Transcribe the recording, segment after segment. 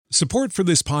Support for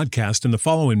this podcast and the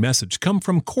following message come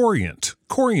from Corient.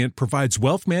 Corient provides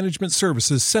wealth management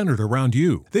services centered around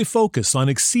you. They focus on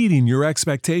exceeding your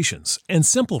expectations and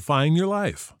simplifying your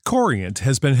life. Corient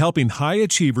has been helping high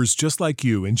achievers just like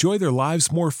you enjoy their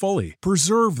lives more fully,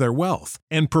 preserve their wealth,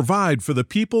 and provide for the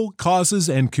people, causes,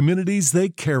 and communities they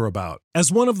care about. As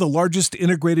one of the largest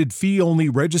integrated fee-only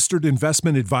registered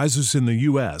investment advisors in the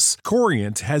U.S.,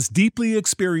 Corient has deeply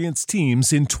experienced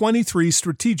teams in 23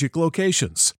 strategic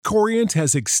locations. Corient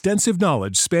has extensive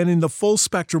knowledge spanning the full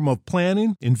spectrum of planning,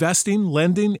 investing,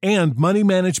 lending, and money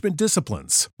management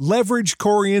disciplines. Leverage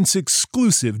Corient's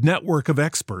exclusive network of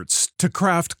experts to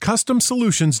craft custom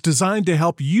solutions designed to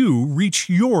help you reach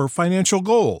your financial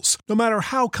goals, no matter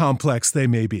how complex they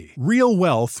may be. Real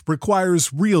wealth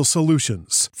requires real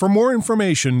solutions. For more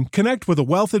information, connect with a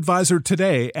wealth advisor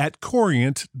today at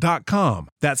Corient.com.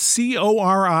 That's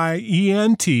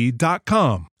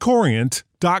Corient.com.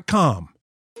 Corient.com.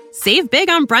 Save big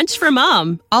on brunch for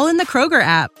mom, all in the Kroger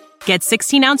app. Get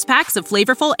 16-ounce packs of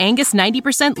flavorful Angus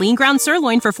 90% lean ground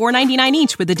sirloin for $4.99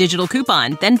 each with a digital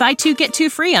coupon. Then buy 2, get 2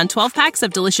 free on 12 packs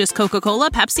of delicious Coca-Cola,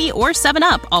 Pepsi, or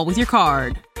 7-Up, all with your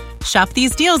card. Shop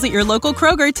these deals at your local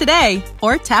Kroger today,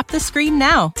 or tap the screen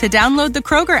now to download the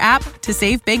Kroger app to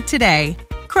save big today.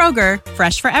 Kroger,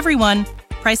 fresh for everyone.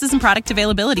 Prices and product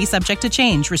availability subject to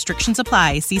change. Restrictions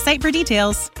apply. See site for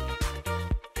details.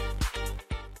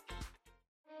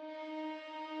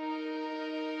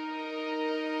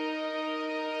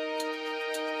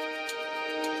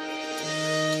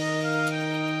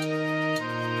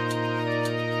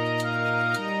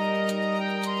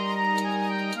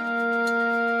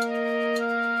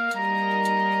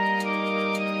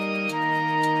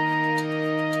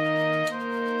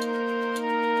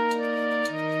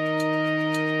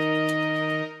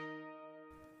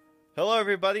 Hello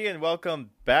everybody and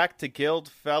welcome back to Guild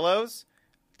Fellows.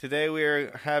 Today we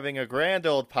are having a grand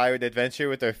old pirate adventure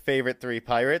with our favorite 3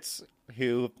 pirates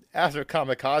who, after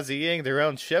kamikazeing their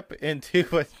own ship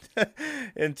into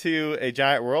a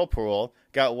giant whirlpool,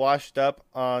 got washed up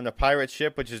on a pirate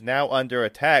ship which is now under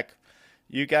attack.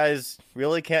 You guys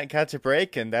really can't catch a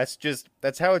break, and that's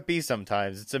how it be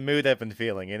sometimes. It's a mood I've been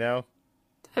feeling, you know?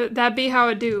 That be how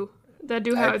it do. That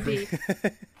do how it be.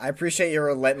 I appreciate your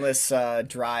relentless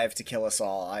drive to kill us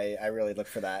all. I really look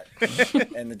for that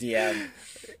in the DM.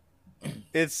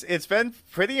 It's been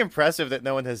pretty impressive that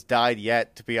no one has died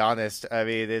yet, to be honest. I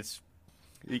mean,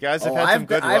 you guys have had some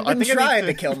good... I've been trying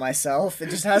to kill myself.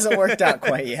 It just hasn't worked out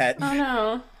quite yet. Oh,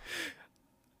 no.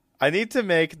 I need to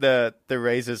make the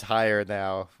raises higher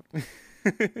now.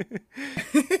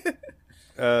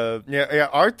 Yeah,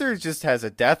 Arthur just has a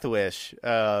death wish.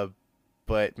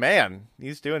 But man,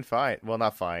 he's doing fine. Well,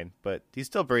 not fine, but he's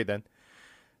still breathing.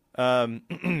 So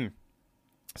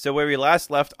where we last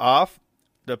left off,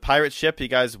 the pirate ship you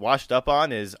guys washed up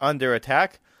on is under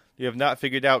attack. You have not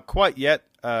figured out quite yet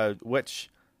who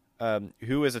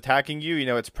is attacking you. You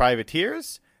know it's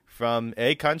privateers from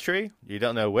a country. You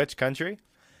don't know which country.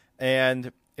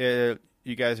 And you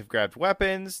guys have grabbed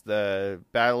weapons. The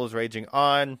battle is raging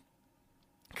on.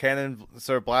 Cannon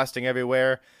sort of blasting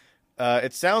everywhere.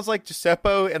 It sounds like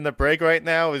Giuseppe in the brig right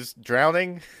now is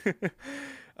drowning.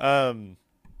 Let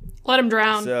him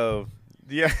drown. So,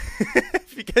 yeah,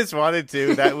 if you guys wanted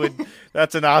to,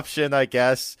 that's an option, I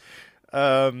guess.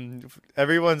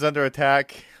 Everyone's under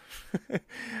attack,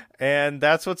 and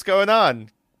that's what's going on.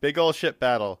 Big old ship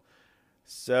battle.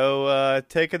 So,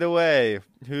 take it away.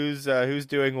 Who's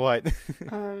doing what?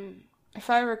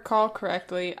 If I recall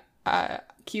correctly,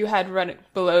 Q had run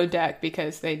below deck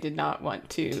because they did not want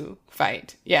to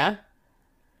fight. Yeah?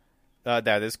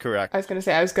 That is correct.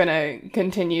 I was going to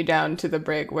continue down to the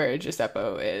brig where Giuseppe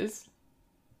is.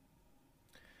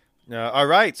 All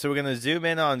right, so we're going to zoom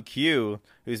in on Q,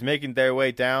 who's making their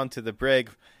way down to the brig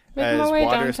as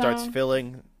water starts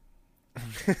filling.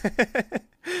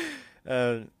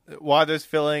 Water's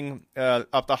filling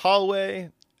up the hallway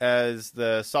as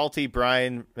the salty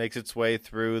brine makes its way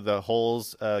through the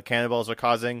holes cannonballs are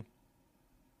causing.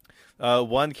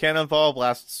 One cannonball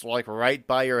blasts like right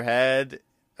by your head,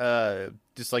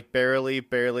 just like barely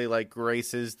like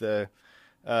graces the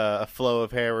a flow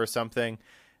of hair or something,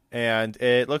 and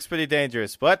it looks pretty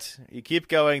dangerous. But you keep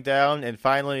going down, and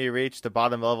finally you reach the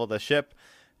bottom level of the ship.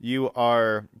 You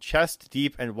are chest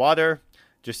deep in water.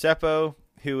 Giuseppe,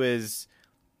 who is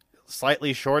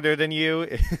slightly shorter than you,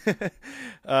 he's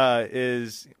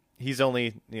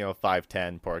only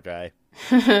 5'10", poor guy.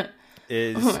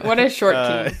 What a short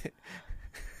king.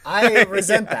 I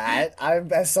resent that. I'm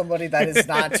as somebody that is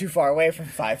not too far away from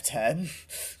 5'10".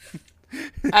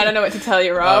 I don't know what to tell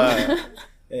you, Rob.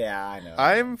 Yeah, I know.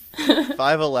 I'm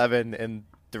 5'11", and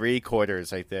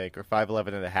 5'3", I think, or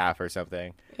 5'11.5" or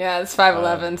something. Yeah, it's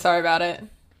 5'11". Sorry about it.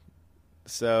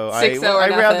 So 6'0" I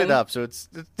or rounded nothing. up, so it's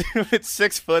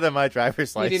 6 foot on my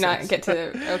driver's You license. do not get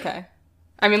to. Okay.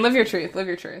 I mean, live your truth. Live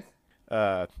your truth.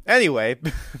 Anyway,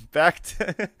 back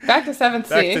to Back to 7th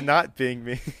back C. to not being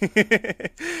me.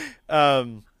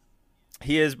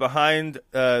 He is behind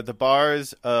the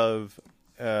bars of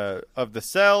the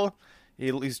cell.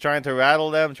 He's trying to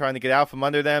rattle them, trying to get out from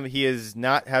under them. He is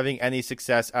not having any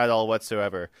success at all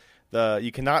whatsoever.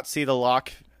 You cannot see the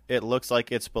lock. It looks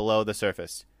like it's below the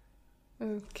surface.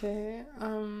 Okay.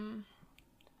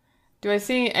 Do I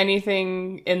see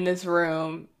anything in this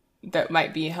room that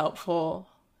might be helpful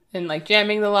in like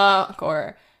jamming the lock,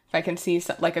 or if I can see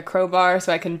like a crowbar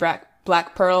so I can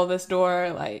black pearl this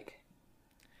door? Like,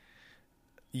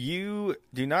 you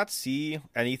do not see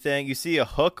anything. You see a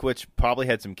hook, which probably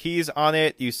had some keys on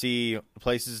it. You see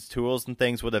places tools and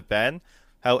things would have been.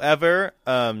 However,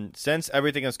 since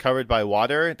everything is covered by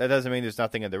water, that doesn't mean there's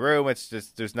nothing in the room. It's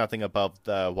just there's nothing above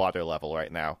the water level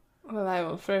right now. well, I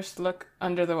will first look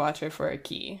under the water for a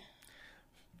key.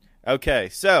 Okay,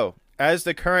 so as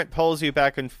the current pulls you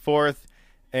back and forth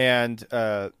and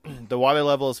the water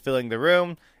level is filling the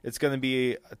room, it's going to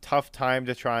be a tough time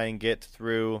to try and get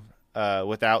through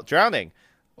without drowning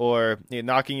or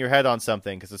knocking your head on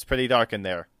something because it's pretty dark in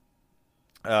there.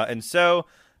 And so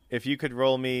if you could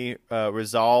roll me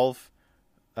resolve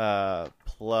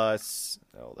plus...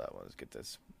 Hold on, let's get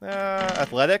this.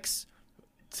 Athletics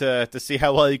to see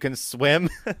how well you can swim.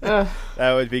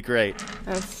 That would be great.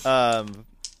 That's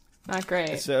not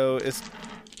great. So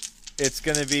it's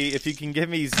gonna be if you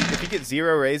get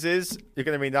 0 raises, you're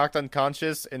gonna be knocked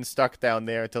unconscious and stuck down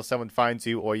there until someone finds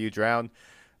you or you drown.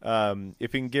 If you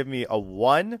can give me a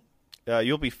 1,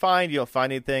 you'll be fine. You don't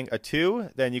find anything. A 2,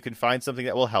 then you can find something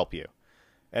that will help you.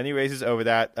 Any raises over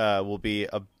that will be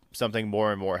something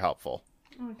more and more helpful.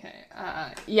 Okay.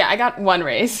 Yeah, I got 1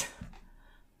 raise.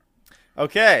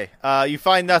 Okay. You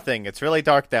find nothing. It's really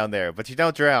dark down there, but you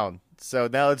don't drown. So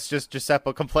now it's just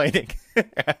Giuseppe complaining,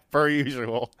 per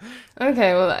usual.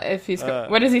 Okay, well, if he's...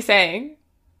 what is he saying?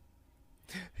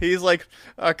 He's like,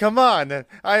 come on.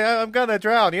 I'm going to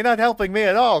drown. You're not helping me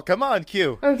at all. Come on,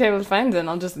 Q. Okay, well, fine then.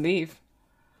 I'll just leave.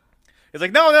 He's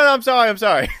like, no, I'm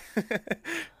sorry.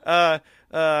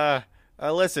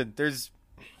 Listen,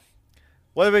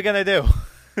 what are we going to do?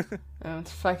 Oh,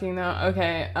 it's fucking no.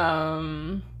 Okay,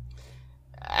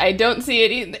 I don't see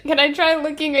it either. Can I try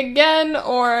looking again,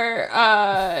 or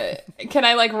can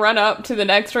I like run up to the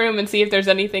next room and see if there's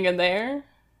anything in there?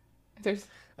 If there's...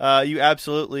 You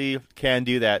absolutely can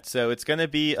do that. So it's going to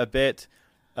be a bit.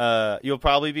 You'll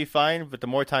probably be fine, but the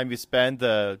more time you spend,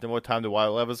 the more time the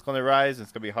water level is going to rise. And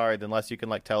it's going to be hard unless you can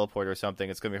like teleport or something.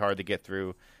 It's going to be hard to get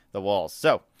through the walls.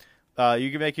 So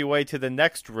you can make your way to the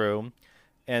next room,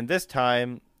 and this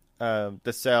time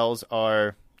the cells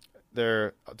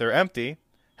they're empty.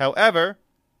 However,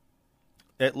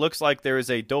 it looks like there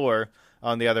is a door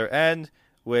on the other end,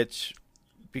 which,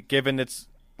 given its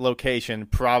location,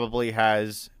 probably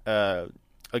has a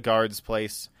guard's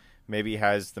place. Maybe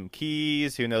has some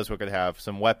keys. Who knows what could have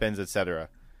some weapons, etc.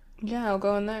 Yeah, I'll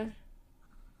go in there.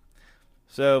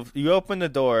 So you open the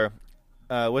door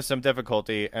with some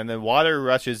difficulty, and then water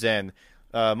rushes in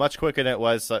much quicker than it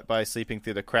was by sleeping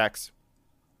through the cracks.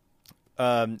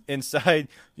 Inside,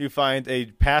 you find a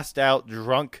passed out,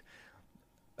 drunk,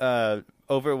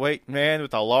 overweight man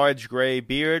with a large gray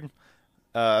beard,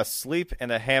 asleep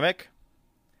in a hammock.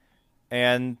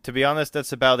 And to be honest,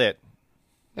 that's about it.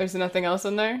 There's nothing else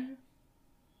in there?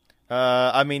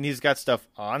 I mean, he's got stuff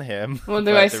on him. Well,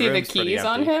 do I see the keys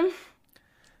on him?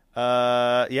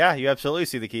 Yeah, you absolutely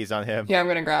see the keys on him. Yeah, I'm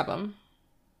gonna grab them.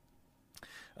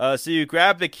 So you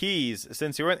grab the keys.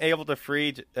 Since you weren't able to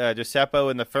free Giuseppe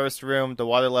in the first room, the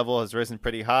water level has risen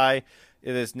pretty high.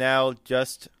 It is now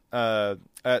just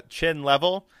at chin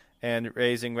level and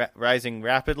rising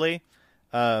rapidly.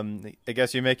 I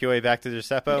guess you make your way back to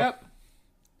Giuseppe. Yep.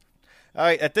 All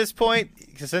right, at this point,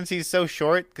 since he's so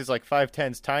short, because like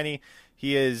 5'10's tiny,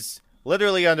 he is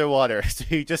literally underwater. So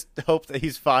you just hope that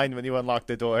he's fine when you unlock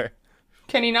the door.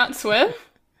 Can he not swim?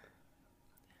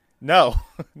 No,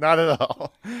 not at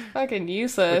all. Fucking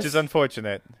useless. Which is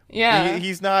unfortunate. Yeah.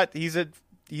 He's not. He's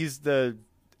a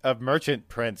merchant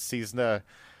prince. He's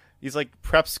like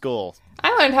prep school.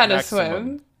 I learned how to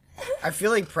Maximum. swim. I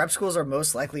feel like prep schools are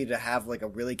most likely to have like a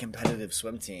really competitive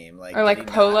swim team, Or like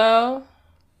polo.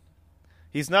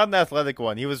 He's not an athletic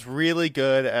one. He was really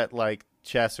good at like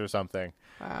chess or something.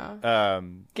 Wow.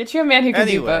 Get you a man who can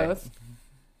do both.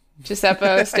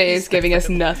 Giuseppe stays giving us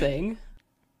nothing.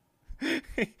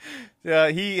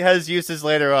 He has uses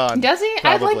later on. Does he?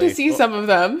 Probably. I'd like to see some of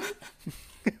them.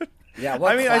 Yeah,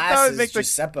 what I mean, class I thought it'd is make the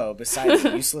Giuseppo besides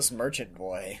useless merchant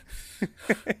boy?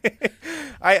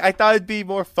 I thought it'd be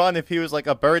more fun if he was like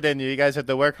a burden. You guys had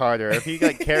to work harder. If he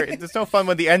like it's no fun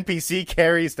when the NPC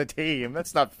carries the team.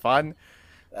 That's not fun.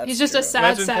 That's He's just true. a sad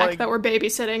Imagine sack playing- that we're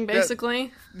babysitting,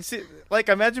 basically. See, like,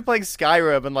 imagine playing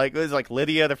Skyrim and like it was like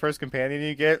Lydia, the first companion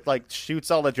you get, like shoots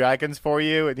all the dragons for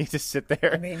you, and you just sit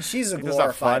there. I mean, she's a Like, that's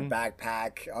not glorified fun.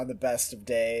 backpack on the best of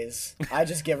days. I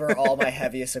just give her all my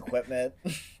heaviest equipment.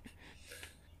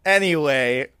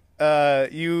 Anyway,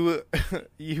 you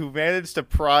you manage to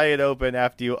pry it open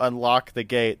after you unlock the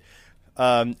gate,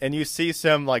 and you see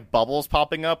some like bubbles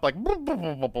popping up, like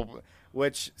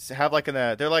which have like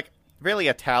they're like really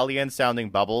Italian sounding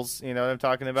bubbles. You know what I'm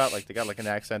talking about? Like they got like an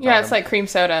accent. Yeah, on it's them. like cream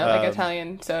soda, like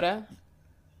Italian soda.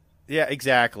 Yeah,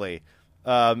 exactly.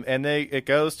 And it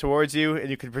goes towards you,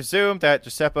 and you can presume that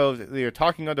Giuseppe you're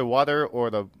talking underwater, or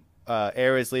the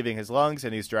air is leaving his lungs,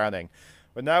 and he's drowning.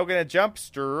 But now we're gonna jump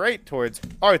straight towards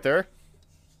Arthur.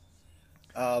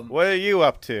 What are you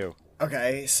up to?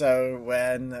 Okay, so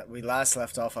when we last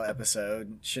left off our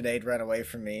episode, Sinead ran away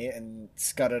from me and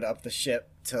scudded up the ship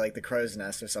to like the crow's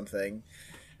nest or something.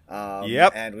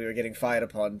 Yep. And we were getting fired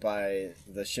upon by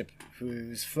the ship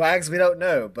whose flags we don't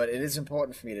know, but it is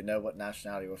important for me to know what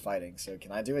nationality we're fighting. So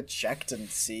can I do a check to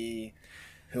see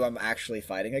who I'm actually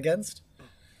fighting against?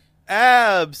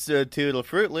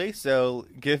 Absolutely. So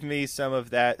give me some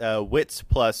of that wits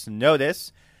plus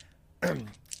notice.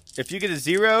 If you get a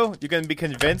 0, you're going to be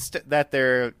convinced that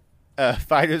they're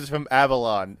fighters from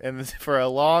Avalon, and for a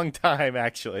long time,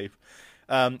 actually.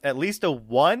 At least a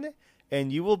 1,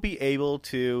 and you will be able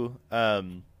to... at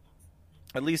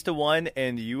least a 1,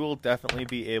 and you will definitely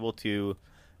be able to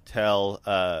tell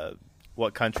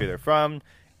what country they're from.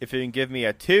 If you can give me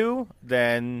a 2,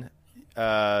 then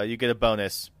you get a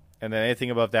bonus. And then anything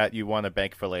above that, you want to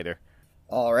bank for later.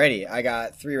 Alrighty, I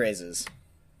got 3 raises.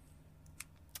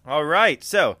 All right,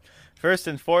 so first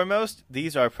and foremost,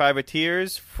 these are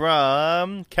privateers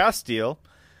from Castile,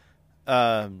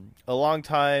 a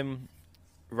longtime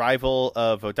rival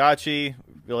of Odachi.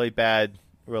 Really bad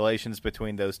relations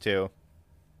between those two.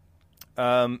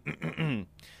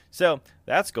 So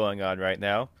that's going on right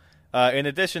now. In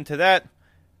addition to that,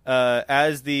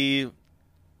 as the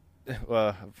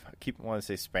I want to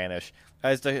say Spanish.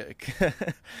 As the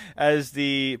as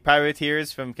the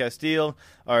privateers from Castile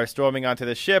are storming onto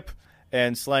the ship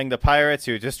and slaying the pirates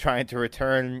who are just trying to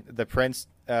return the prince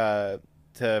to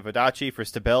Vodacce for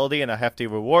stability and a hefty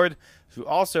reward, you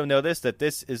also notice that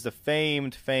this is the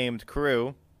famed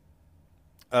crew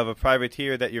of a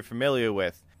privateer that you're familiar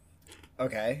with.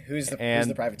 Okay, who's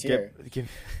the privateer? Give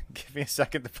me a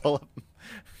second to pull up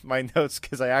my notes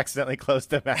because I accidentally closed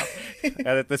them out.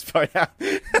 Edit this part out.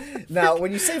 Now,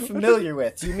 when you say familiar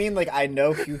with, do you mean like I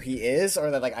know who he is, or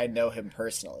that like I know him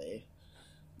personally?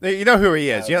 You know who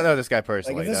he is. You don't know this guy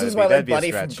personally. Like if this That'd was be- my like that'd be a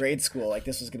buddy from stretch. grade school, like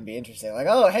this was gonna be interesting. Like,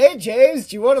 oh hey James,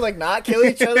 do you want to like not kill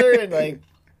each other and like,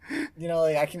 you know,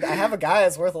 like I have a guy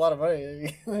that's worth a lot of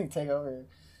money. Like, take over.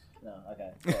 No,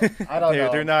 okay. Cool. I don't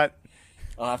know. They're not.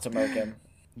 I'll have to murk him.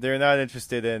 They're not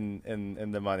interested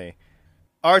in the money.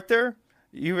 Arthur,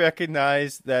 you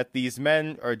recognize that these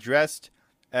men are dressed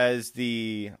as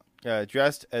the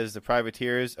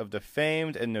privateers of the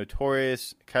famed and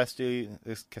notorious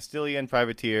Castilian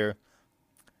privateer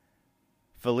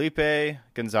Felipe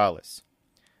Gonzalez.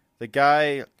 The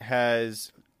guy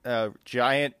has a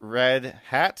giant red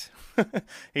hat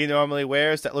he normally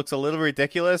wears that looks a little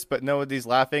ridiculous, but nobody's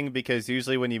laughing because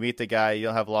usually when you meet the guy, you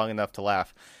don't have long enough to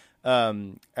laugh.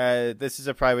 This is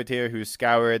a privateer who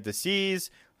scoured the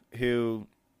seas, who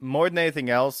more than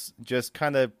anything else just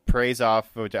kind of preys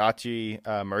off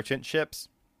Vodacce merchant ships.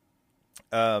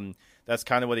 That's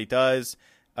kind of what he does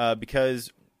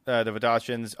because the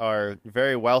Vodaccians are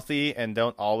very wealthy and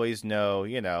don't always know,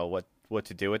 what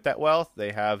to do with that wealth.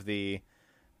 They have the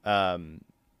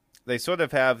they sort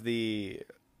of have the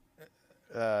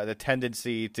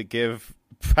tendency to give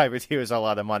privateers a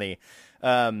lot of money.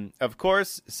 Of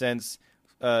course, since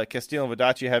Castile and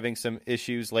Vodacce having some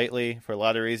issues lately for a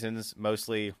lot of reasons,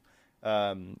 mostly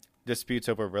disputes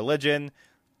over religion.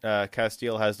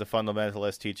 Castile has the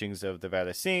fundamentalist teachings of the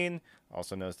Vatican,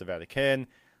 also known as the Vatican,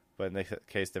 but in this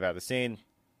case, the Vatican.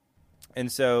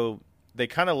 And so they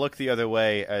kind of look the other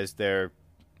way as their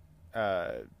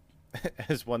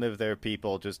as one of their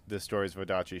people just destroys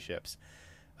Vodacce ships.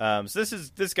 So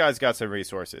this guy's got some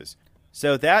resources.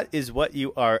 So that is what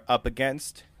you are up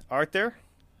against, Arthur.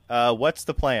 What's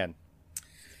the plan?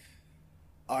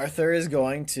 Arthur is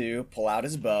going to pull out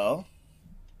his bow,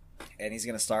 and he's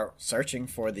going to start searching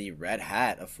for the red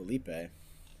hat of Felipe.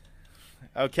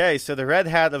 Okay, so the red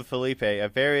hat of Felipe, a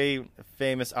very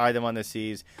famous item on the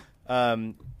seas.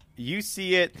 You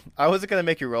see it. I wasn't going to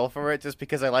make you roll for it just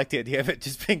because I like the idea of it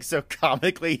just being so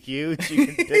comically huge. You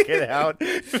can pick it out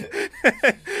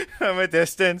from a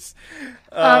distance.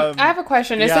 I have a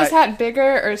question. Is this hat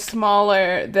bigger or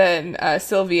smaller than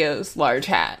Silvio's large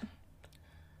hat?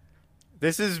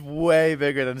 This is way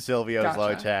bigger than Silvio's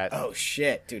large hat. Oh,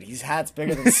 shit. Dude, his hat's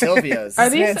bigger than Silvio's. Are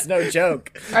This these- man's no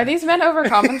joke. Are these men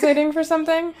overcompensating for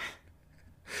something?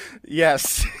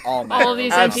 Yes. All All of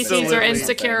these NPCs Absolutely. are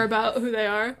insecure about who they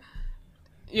are.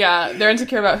 Yeah, they're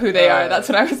insecure about who they are. That's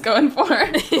what I was going for.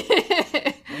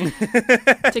 To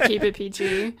keep it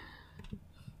PG.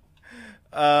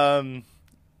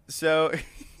 So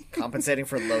Compensating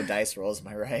for low dice rolls, am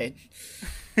I right?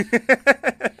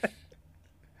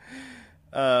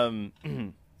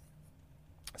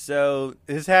 So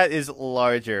his hat is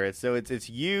larger. So it's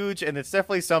huge, and it's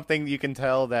definitely something you can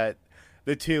tell that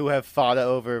the two have fought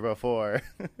over before.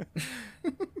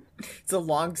 It's a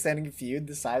long-standing feud,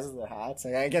 the size of their hats.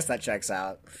 I guess that checks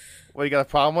out. Well, you got a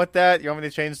problem with that? You want me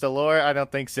to change the lore? I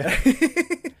don't think so. Okay,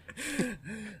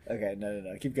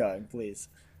 no. Keep going, please.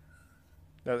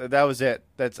 No, that was it.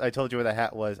 I told you where the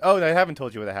hat was. Oh, no, I haven't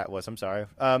told you where the hat was. I'm sorry.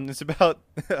 It's about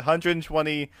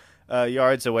 120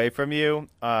 yards away from you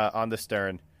on the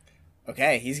stern.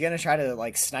 Okay, he's gonna try to,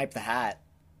 like, snipe the hat.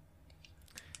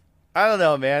 I don't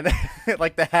know, man.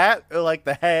 Like the hat or like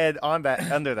the head on that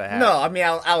under the hat? No, I mean,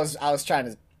 I was trying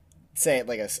to say it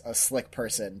like a slick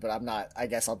person, but I'm not. I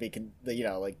guess I'll be,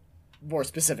 like, more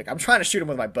specific. I'm trying to shoot him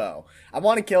with my bow. I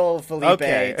want to kill Felipe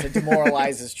to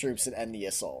demoralize his troops and end the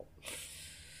assault.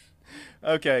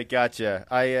 Okay, gotcha.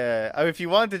 If you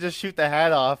wanted to just shoot the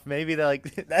hat off, maybe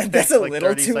That's a like little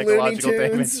 30 too Looney psychological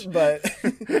Tunes, damage. but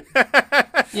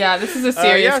Yeah, this is a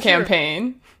serious yeah, sure.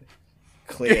 campaign.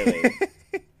 clearly.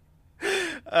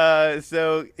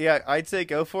 So yeah, I'd say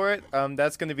go for it.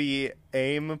 That's gonna be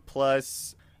aim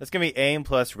plus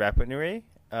weaponry.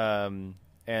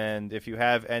 And if you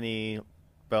have any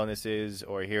bonuses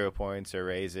or hero points or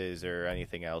raises or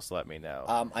anything else, let me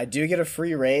know. I do get a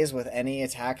free raise with any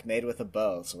attack made with a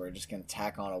bow, so we're just gonna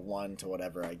tack on a 1 to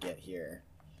whatever I get here.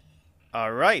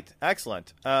 All right,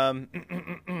 excellent.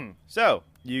 So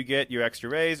you get your extra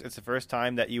raise. It's the first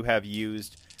time that you have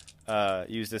used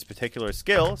this particular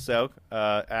skill, so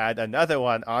add another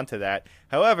one onto that.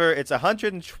 However, it's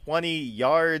 120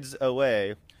 yards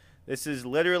away. This is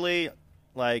literally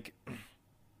like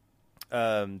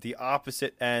the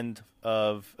opposite end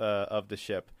of the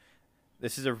ship.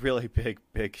 This is a really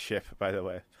big ship, by the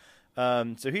way.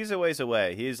 So he's a ways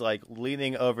away. He's like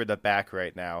leaning over the back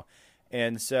right now,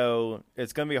 and so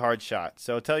it's gonna be a hard shot.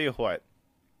 So I'll tell you what.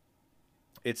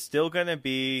 It's still gonna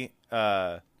be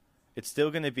 1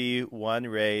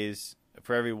 raise.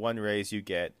 For every 1 raise you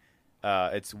get,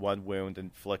 it's 1 wound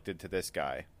inflicted to this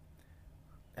guy.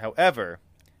 However,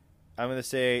 I'm going to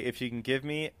say if you can give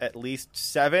me at least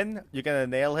 7, you're going to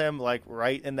nail him like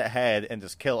right in the head and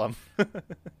just kill him.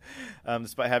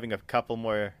 Despite having a couple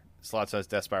more slots on his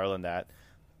death spiral than that.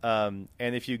 And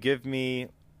if you give me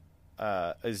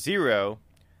a 0,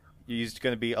 you're just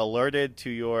going to be alerted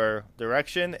to your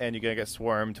direction and you're going to get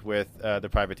swarmed with the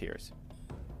privateers.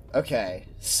 Okay,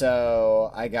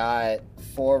 so I got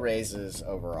 4 raises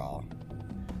overall.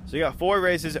 So you got 4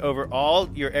 raises overall.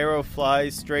 Your arrow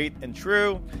flies straight and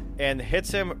true and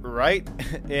hits him right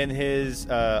in his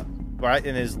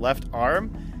left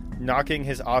arm, knocking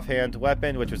his offhand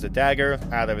weapon, which was a dagger,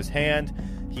 out of his hand.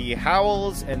 He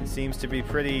howls and seems to be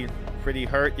pretty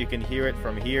hurt. You can hear it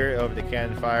from here over the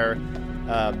cannon fire.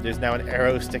 There's now an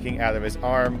arrow sticking out of his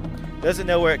arm. Doesn't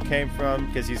know where it came from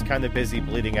because he's kind of busy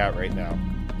bleeding out right now.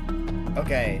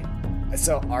 Okay,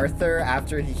 so Arthur,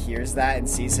 after he hears that and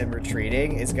sees him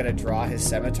retreating, is gonna draw his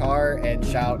scimitar and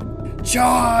shout,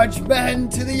 "Charge, men,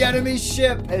 to the enemy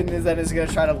ship!" And then is gonna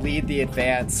try to lead the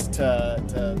advance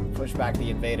to push back the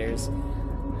invaders.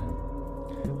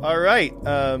 All right,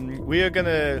 we are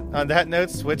gonna, on that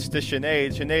note, switch to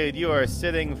Sinead. Sinead, you are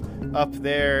sitting up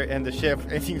there in the ship,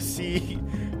 and you see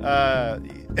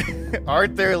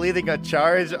Arthur leading a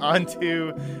charge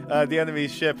onto the enemy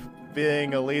ship,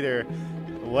 being a leader.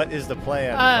 What is the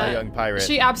plan, my young pirate?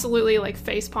 She absolutely like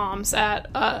face palms at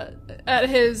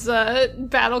his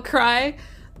battle cry.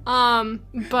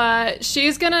 But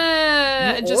she's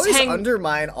gonna You just always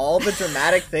undermine all the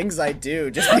dramatic things I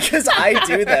do just because I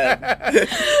do them.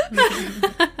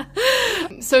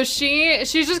 So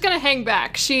she's just gonna hang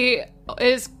back. She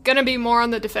is gonna be more on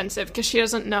the defensive because she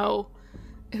doesn't know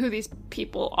who these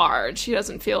people are. She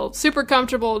doesn't feel super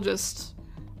comfortable just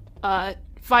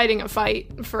fighting a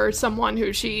fight for someone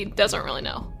who she doesn't really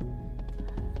know.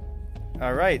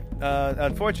 All right.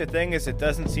 Unfortunate thing is it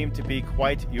doesn't seem to be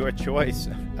quite your choice.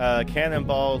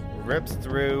 Cannonball rips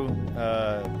through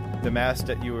the mast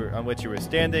on which you were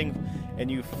standing, and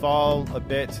you fall a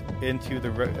bit into the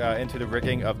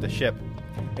rigging of the ship.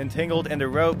 Entangled in the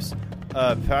ropes,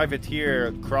 a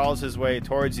privateer crawls his way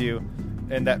towards you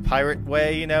in that pirate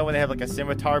way, you know, when they have like a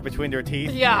scimitar between their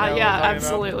teeth. Yeah, you know yeah,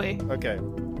 absolutely. About? Okay.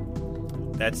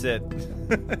 That's it.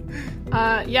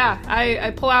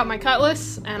 I pull out my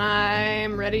cutlass and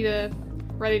I'm ready to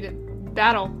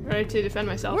battle, ready to defend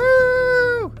myself.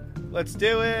 Woo! Let's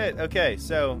do it. Okay,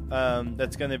 so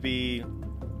that's gonna be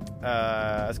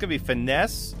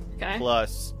finesse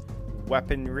plus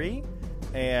weaponry,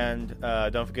 and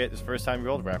don't forget it's the first time you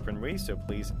rolled weaponry, so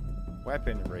please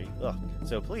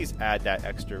So please add that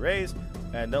extra raise,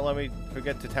 and don't let me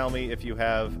forget to tell me if you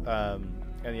have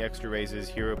any extra raises,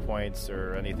 hero points,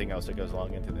 or anything else that goes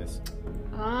along into this.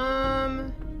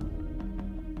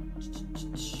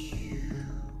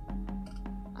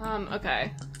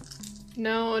 Okay.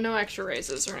 No extra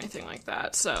raises or anything like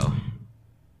that, so.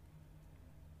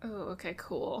 Oh, okay,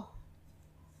 cool.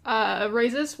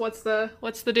 Raises, what's the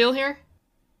deal here?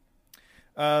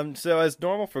 So as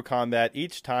normal for combat,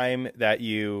 each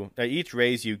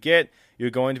raise you get,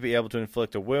 you're going to be able to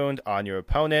inflict a wound on your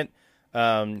opponent.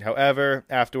 However,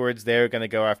 afterwards they're going to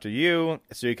go after you,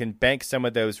 so you can bank some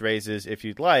of those raises if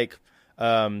you'd like,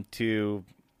 to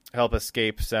help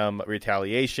escape some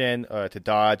retaliation, to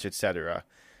dodge, etc.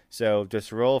 So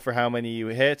just roll for how many you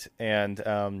hit,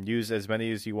 and use as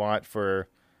many as you want for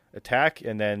attack,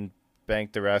 and then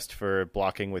bank the rest for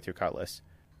blocking with your cutlass.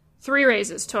 3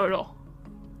 raises total.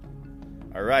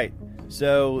 All right.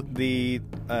 So the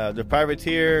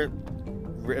privateer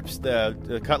rips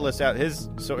the cutlass out his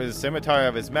scimitar out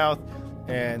of his mouth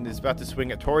and is about to swing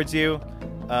it towards you.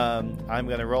 I'm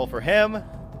gonna roll for him.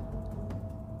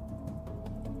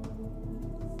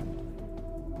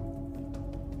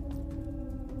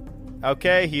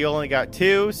 Okay, he only got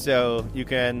 2, so you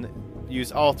can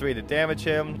use all 3 to damage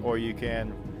him, or you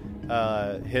can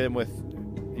hit him with.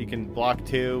 You can block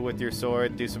 2 with your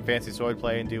sword, do some fancy sword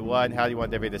play, and do 1. How do you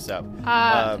want to divvy this up?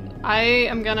 I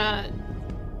am gonna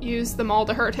use them all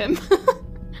to hurt him.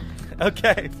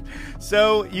 Okay,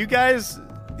 so you guys,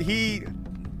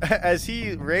 as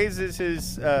he raises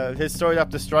his sword up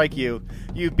to strike you,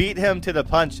 you beat him to the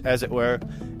punch, as it were,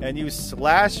 and you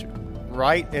slash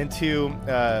right into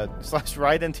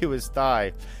his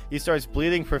thigh. He starts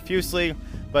bleeding profusely,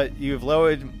 but you've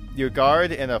lowered your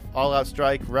guard in a all-out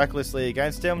strike recklessly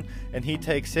against him, and he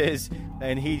takes his,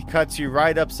 and he cuts you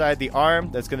right upside the arm.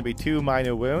 That's going to be 2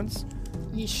 minor wounds.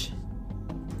 Yeesh.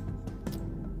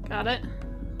 Got it.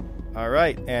 All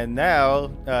right, and now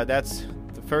that's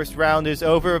the first round is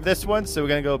over of this one, so we're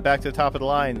going to go back to the top of the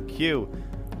line. Q,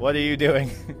 what are you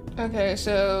doing? Okay,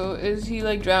 so is he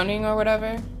like drowning or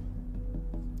whatever?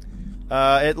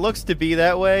 It looks to be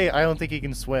that way. I don't think he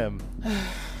can swim.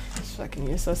 It's fucking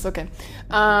useless. Okay.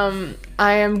 I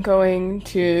am going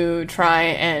to try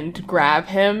and grab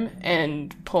him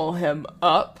and pull him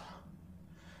up.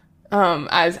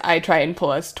 As I try and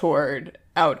pull us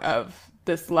out of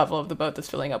this level of the boat that's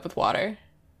filling up with water.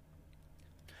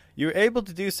 You're able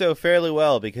to do so fairly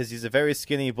well because he's a very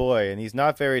skinny boy and he's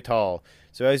not very tall.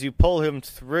 So as you pull him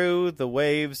through the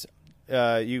waves,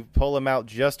 you pull him out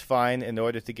just fine in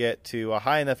order to get to a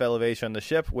high enough elevation on the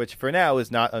ship, which for now is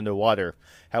not underwater.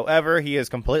 However, he is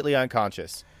completely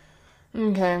unconscious.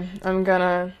 Okay, I'm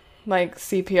gonna, like,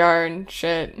 CPR and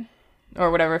shit, or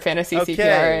whatever fantasy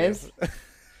CPR is.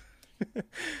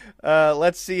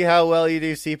 Let's see how well you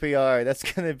do CPR. That's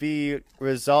gonna be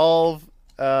resolve.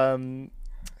 I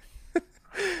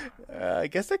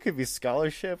guess that could be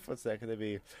scholarship. What's that gonna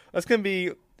be? That's gonna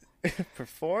be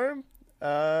perform.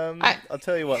 I'll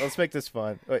tell you what. Let's make this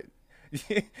fun. Wait,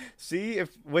 see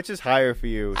which is higher for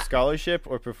you, scholarship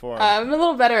or perform? I'm a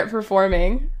little better at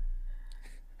performing.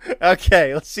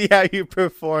 Okay, let's see how you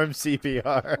perform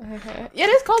CPR. Okay. Yeah, it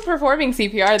is called performing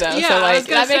CPR though. Yeah, so I was like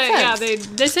gonna that makes say, sense.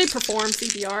 Yeah, they say perform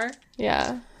CPR.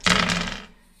 Yeah.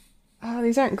 Oh,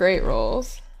 these aren't great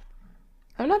rolls.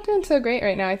 I'm not doing so great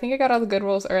right now. I think I got all the good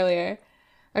rolls earlier.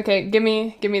 Okay, give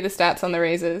me the stats on the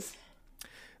raises.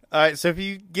 Alright, so if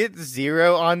you get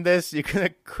 0 on this, you're going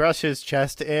to crush his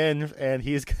chest in, and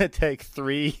he's going to take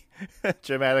 3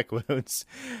 dramatic wounds.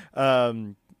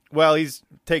 Well, he's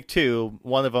take 2,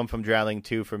 1 of them from drowning,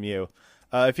 2 from you.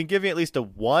 If you give me at least a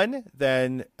 1,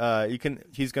 then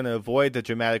he's going to avoid the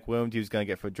dramatic wound he was going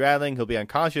to get for drowning. He'll be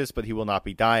unconscious, but he will not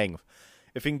be dying.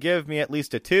 If you can give me at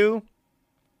least a 2,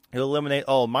 he'll eliminate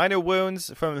all minor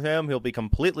wounds from him. He'll be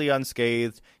completely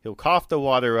unscathed. He'll cough the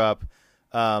water up.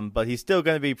 But he's still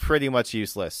going to be pretty much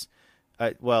useless.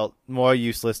 well, more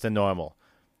useless than normal.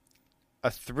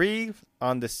 A 3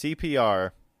 on the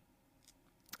CPR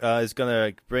is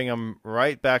gonna bring him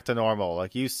right back to normal.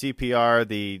 Like, you CPR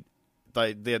the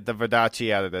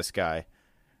Verdacci out of this guy.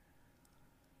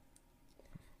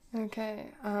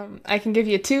 Okay. I can give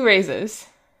you 2 raises.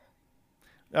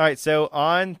 All right, so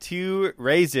on 2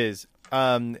 raises.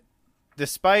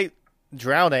 Despite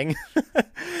drowning,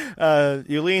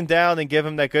 you lean down and give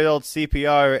him that good old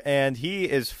CPR, and he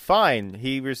is fine.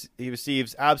 He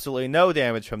receives absolutely no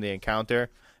damage from the encounter.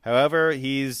 However,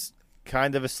 he's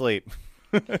kind of asleep.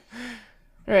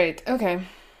 Right. Okay.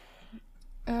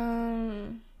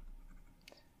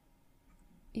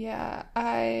 Yeah,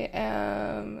 I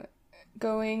am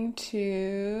going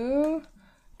to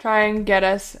try and get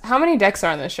us. How many decks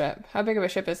are on the ship? How big of a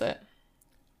ship is it?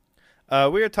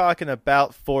 We are talking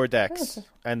about 4 decks,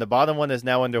 and the bottom one is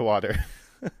now underwater.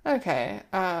 Okay.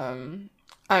 I'm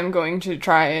going to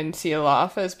try and seal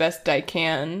off as best I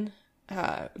can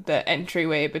the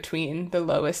entryway between the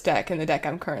lowest deck and the deck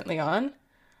I'm currently on.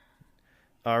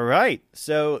 All right.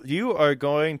 So you are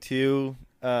going to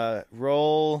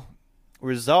roll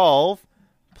Resolve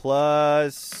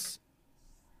plus...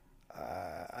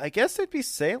 I guess it'd be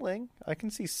Sailing. I can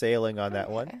see Sailing on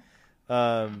that one.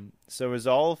 So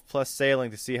Resolve plus Sailing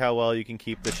to see how well you can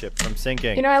keep the ship from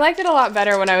sinking. You know, I liked it a lot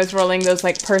better when I was rolling those,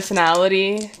 like,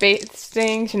 personality-based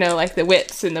things, you know, like the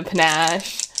wits and the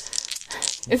panache.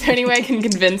 Is there any way I can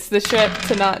convince the ship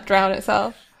to not drown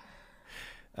itself?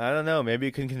 I don't know. Maybe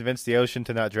you can convince the ocean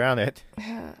to not drown it.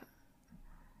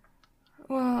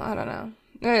 Well, I don't know.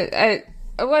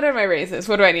 What are my raises?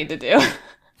 What do I need to do?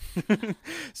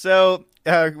 So,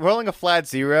 rolling a flat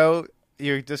 0,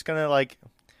 you're just gonna, like...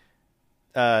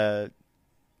 rolling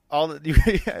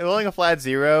a flat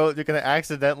 0, you're gonna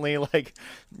accidentally like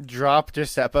drop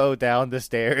Giuseppe down the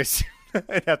stairs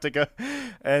and have to go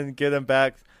and get him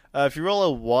back. If you roll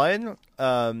a 1,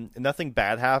 nothing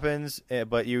bad happens,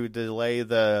 but you delay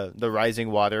the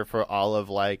rising water for all of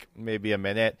like maybe a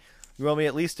minute. You roll me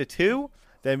at least a 2,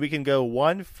 then we can go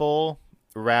one full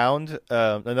round,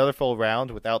 another full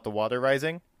round without the water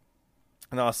rising,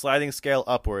 and on a sliding scale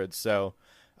upwards. So,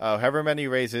 however many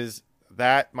raises.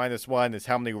 That -1 is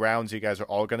how many rounds you guys are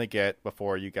all going to get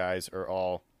before you guys are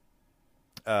all,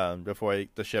 before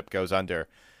the ship goes under.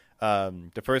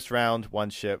 The first round, one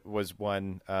ship was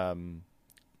one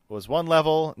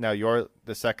level. Now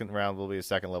the second round will be a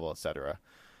second level, etc.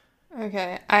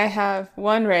 Okay, I have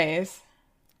 1 raise.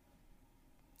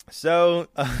 So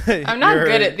I'm not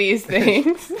good at these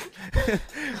things.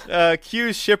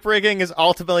 Q's ship rigging is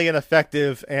ultimately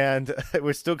ineffective, and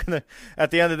we're still gonna.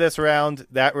 At the end of this round,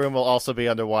 that room will also be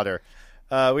underwater.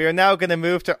 We are now gonna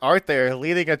move to Arthur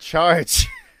leading a charge.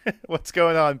 What's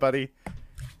going on, buddy?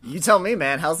 You tell me,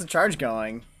 man. How's the charge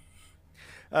going?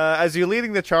 As you're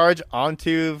leading the charge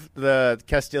onto the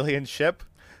Castilian ship,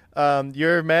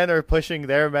 your men are pushing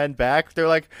their men back. They're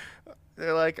like,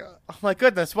 oh my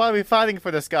goodness, why are we fighting for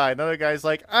this guy? Another guy's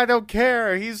like, I don't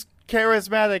care, he's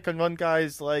charismatic. And one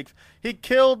guy's like, he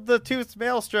killed the Toothed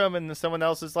Maelstrom. And someone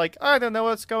else is like, I don't know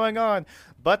what's going on.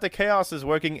 But the chaos is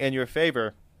working in your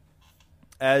favor,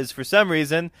 as for some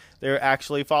reason, they're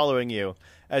actually following you.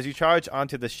 As you charge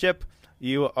onto the ship,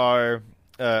 you are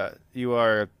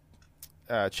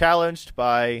challenged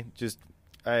by just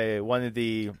one of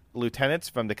the lieutenants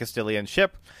from the Castilian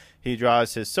ship. He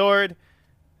draws his sword.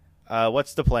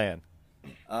 What's the plan?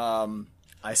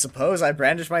 I suppose I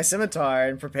brandish my scimitar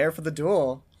and prepare for the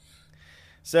duel.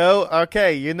 So,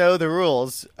 okay, you know the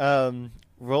rules.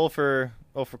 Roll for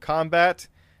combat.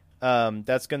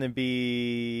 That's going to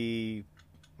be...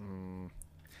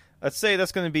 let's say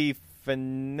that's going to be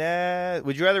finesse.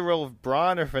 Would you rather roll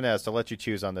brawn or finesse? I'll let you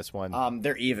choose on this one.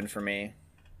 They're even for me.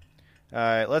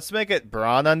 Alright, let's make it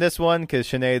brawn on this one, because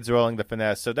Sinead's rolling the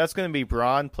finesse. So that's going to be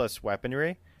brawn plus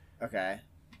weaponry. Okay.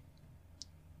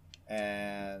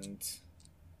 And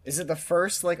is it the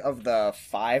first like of the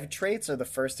 5 traits, or the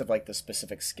first of like the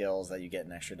specific skills that you get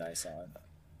an extra dice on?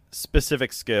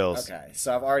 Specific skills. Okay,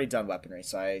 so I've already done weaponry,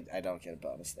 so I don't get a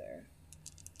bonus there.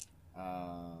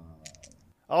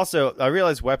 Also, I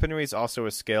realized weaponry is also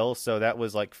a skill, so that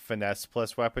was like finesse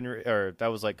plus weaponry, or that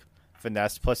was like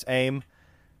finesse plus aim.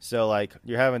 So like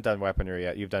you haven't done weaponry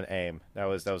yet, you've done aim. That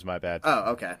was my bad.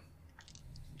 Oh, okay.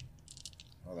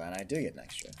 Well then I do get an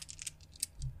extra.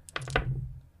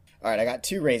 All right, I got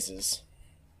 2 raises.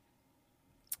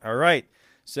 All right,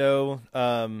 so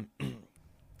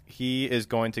he is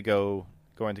going to go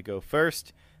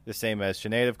first, the same as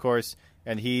Sinead, of course,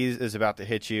 and he is about to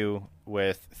hit you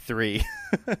with 3.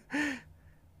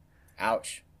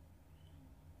 Ouch.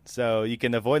 So you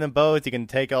can avoid them both. You can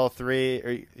take all three,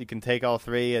 or you can take all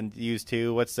three and use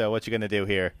two. What you gonna do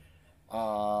here?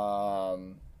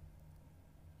 I'm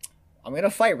gonna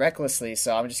fight recklessly,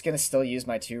 so I'm just gonna still use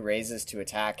my 2 raises to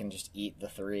attack and just eat the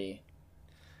 3.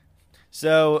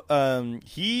 So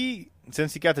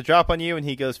since he got the drop on you and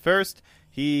he goes first,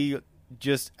 he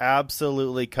just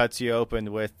absolutely cuts you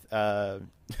open with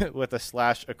with a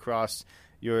slash across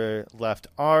your left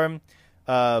arm.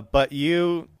 But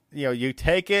you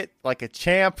take it like a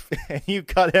champ and you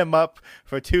cut him up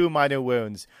for 2 minor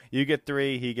wounds. You get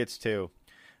 3, he gets 2.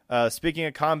 Speaking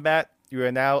of combat, you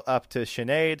are now up to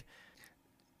Sinead.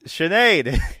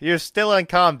 Sinead, you're still in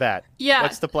combat. Yeah.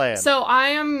 What's the plan? So I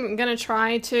am going to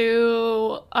try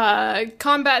to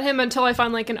combat him until I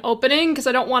find, like, an opening, because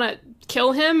I don't want to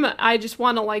kill him. I just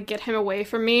want to, like, get him away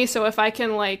from me. So if I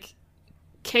can, like,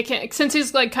 kick him, since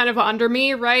he's, like, kind of under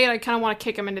me, right, I kind of want to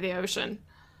kick him into the ocean.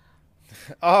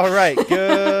 All right,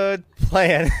 good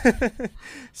plan.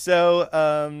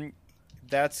 So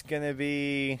that's going to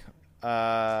be...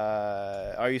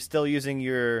 are you still using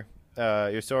your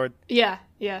sword? Yeah.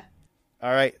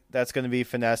 All right, that's going to be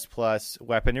finesse plus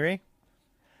weaponry.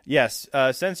 Yes,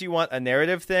 since you want a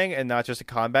narrative thing and not just a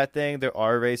combat thing, there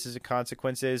are raises and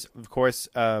consequences. Of course,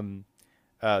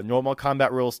 normal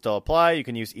combat rules still apply. You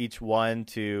can use each one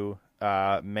to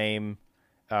maim,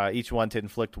 each one to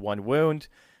inflict 1 wound.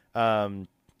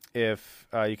 If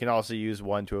you can also use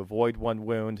 1 to avoid 1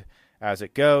 wound as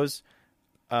it goes.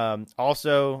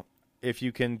 Also, if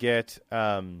you can get,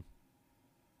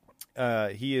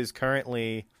 he is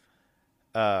currently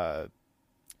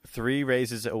 3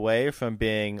 raises away from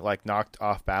being like knocked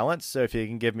off balance. So if you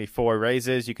can give me 4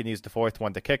 raises, you can use the 4th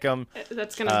one to kick him.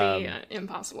 That's going to be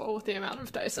impossible with the amount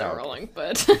of dice I'm rolling,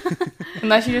 but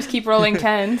unless you just keep rolling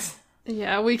 10s.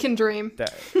 Yeah, we can dream.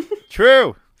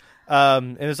 True.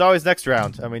 And there's always next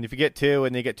round. I mean, if you get 2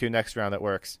 and you get 2 next round, that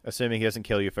works, assuming he doesn't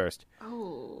kill you first.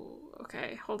 Oh,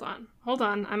 okay. Hold on.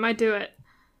 I might do it.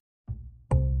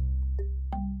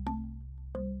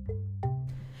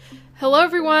 Hello,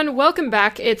 everyone. Welcome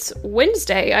back. It's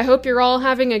Wednesday. I hope you're all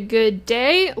having a good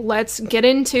day. Let's get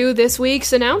into this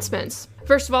week's announcements.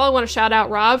 First of all, I want to shout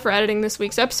out Rob for editing this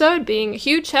week's episode, being a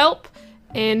huge help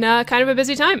in kind of a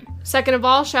busy time. Second of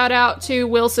all, shout out to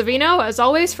Will Savino, as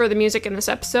always, for the music in this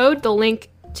episode. The link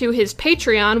to his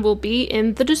Patreon will be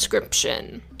in the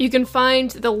description. You can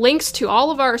find the links to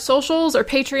all of our socials, our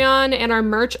Patreon, and our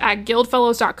merch at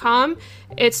guildfellows.com.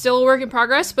 It's still a work in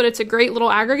progress, but it's a great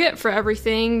little aggregate for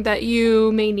everything that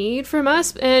you may need from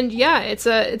us. And yeah, it's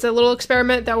a little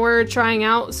experiment that we're trying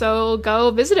out, so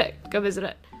go visit it.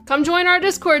 Come join our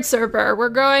Discord server. We're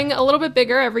growing a little bit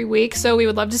bigger every week, so we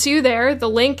would love to see you there. The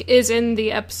link is in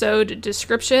the episode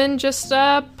description. Just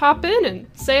pop in and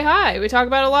say hi. We talk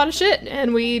about a lot of shit,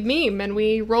 and we meme, and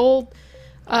we roll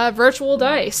virtual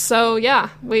dice. So yeah,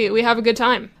 we have a good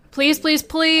time. Please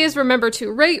remember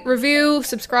to rate, review,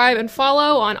 subscribe, and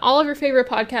follow on all of your favorite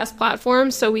podcast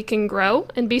platforms so we can grow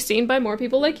and be seen by more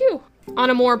people like you. On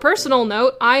a more personal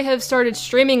note, I have started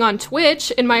streaming on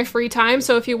Twitch in my free time,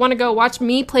 so if you want to go watch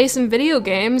me play some video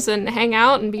games and hang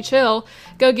out and be chill,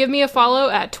 go give me a follow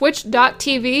at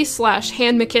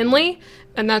twitch.tv/HanMcKinley,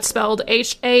 and that's spelled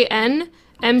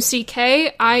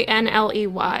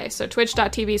HANMCKINLEY, so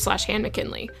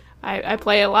twitch.tv/HanMcKinley. I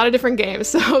play a lot of different games,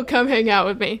 so come hang out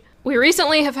with me. We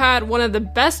recently have had one of the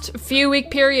best few week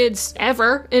periods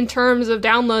ever in terms of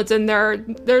downloads, and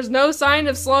there's no sign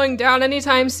of slowing down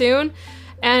anytime soon,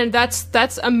 and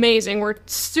that's amazing. We're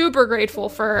super grateful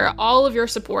for all of your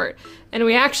support, and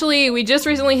we just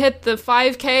recently hit the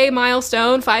 5K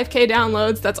milestone, 5K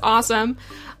downloads. That's awesome.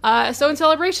 So in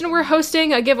celebration, we're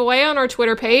hosting a giveaway on our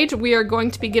Twitter page. We are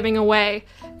going to be giving away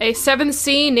a 7th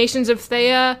Sea Nations of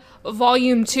Thea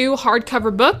Volume 2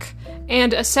 hardcover book,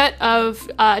 and a set of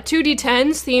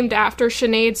 2d10s themed after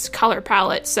Sinead's color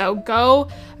palette. So go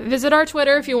visit our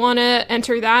Twitter if you want to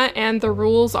enter that, and the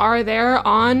rules are there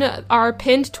on our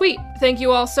pinned tweet. Thank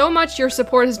you all so much. Your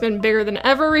support has been bigger than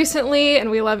ever recently, and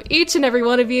we love each and every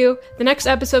one of you. The next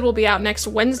episode will be out next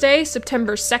Wednesday,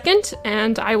 September 2nd,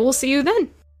 and I will see you then.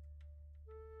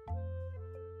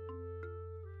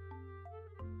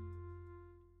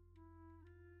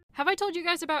 Have I told you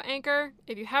guys about Anchor?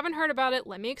 If you haven't heard about it,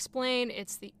 let me explain.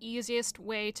 It's the easiest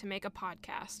way to make a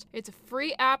podcast. It's a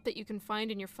free app that you can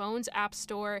find in your phone's app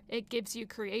store. It gives you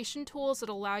creation tools that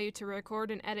allow you to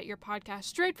record and edit your podcast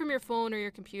straight from your phone or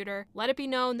your computer. Let it be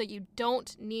known that you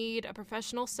don't need a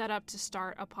professional setup to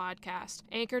start a podcast.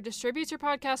 Anchor distributes your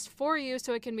podcast for you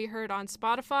so it can be heard on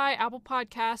Spotify, Apple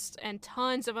Podcasts, and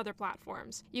tons of other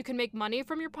platforms. You can make money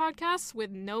from your podcasts with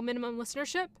no minimum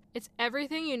listenership. It's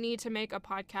everything you need to make a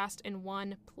podcast in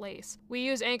one place. We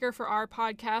use Anchor for our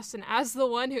podcast, and as the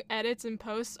one who edits and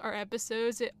posts our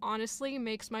episodes, it honestly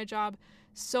makes my job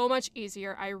so much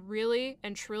easier. I really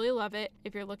and truly love it.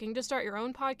 If you're looking to start your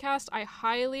own podcast, I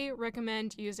highly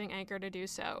recommend using Anchor to do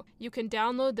so. You can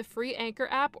download the free Anchor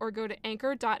app or go to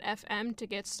anchor.fm to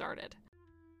get started.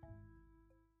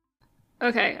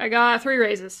 Okay, I got 3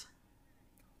 raises.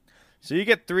 So you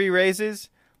get 3 raises.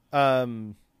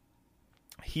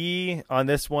 He, on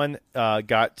this one,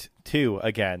 got 2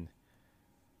 again.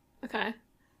 Okay.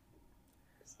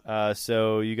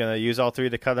 So you're going to use all 3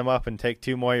 to cut him up and take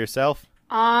 2 more yourself?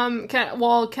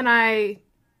 Can I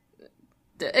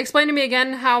explain to me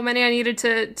again how many I needed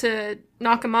to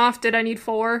knock him off? Did I need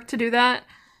 4 to do that?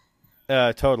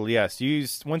 Total, yes.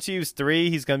 Once you use 3,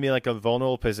 he's going to be like a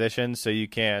vulnerable position, so you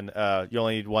can, you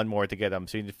only need 1 more to get him.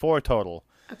 So you need 4 total.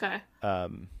 Okay.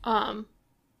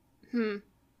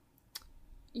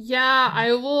 Yeah,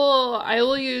 I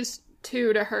will use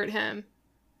 2 to hurt him.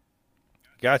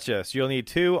 Gotcha. So you'll need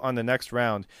 2 on the next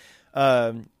round.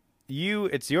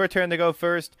 It's your turn to go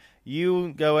first.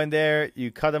 You go in there,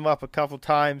 you cut him up a couple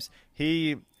times.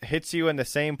 He hits you in the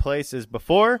same place as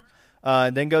before.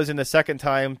 And then goes in the second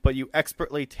time, but you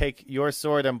expertly take your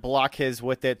sword and block his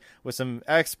with it with some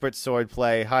expert sword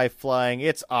play, high flying.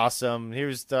 It's awesome.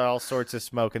 Here's all sorts of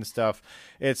smoke and stuff.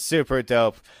 It's super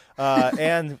dope.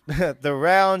 And the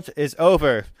round is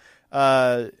over.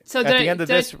 So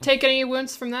did I take any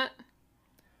wounds from that?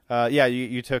 Yeah,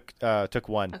 you took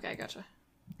 1. Okay, gotcha.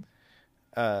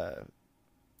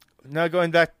 Now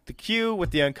going back to Q with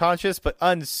the unconscious but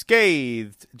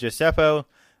unscathed Giuseppe.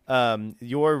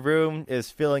 Your room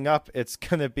is filling up. It's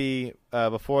going to be,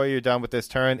 before you're done with this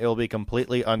turn, it'll be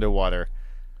completely underwater.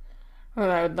 Well,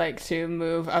 I would like to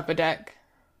move up a deck.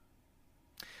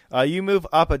 You move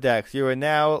up a deck. You are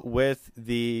now with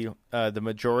the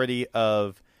majority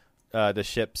of the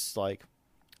ship's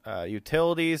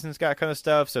utilities and that kind of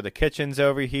stuff. So the kitchen's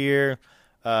over here.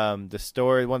 One of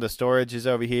the storage is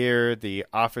over here. The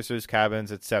officers'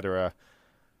 cabins, etc.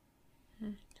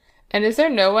 And is there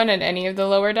no one at any of the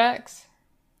lower decks?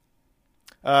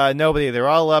 Nobody. They're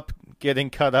all up getting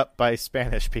cut up by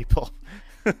Spanish people.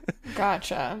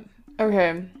 Gotcha.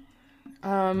 Okay.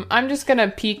 I'm just going to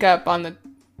peek up on the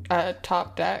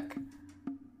top deck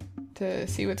to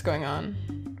see what's going on.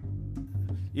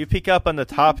 You peek up on the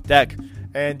top deck,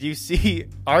 and you see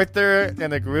Arthur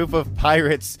and a group of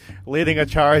pirates leading a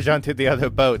charge onto the other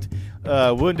boat.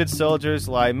 Wounded soldiers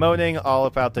lie moaning all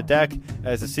about the deck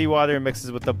as the seawater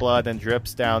mixes with the blood and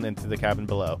drips down into the cabin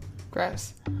below.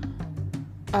 Gross.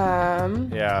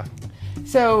 Yeah.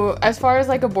 So, as far as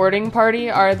a boarding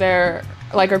party, are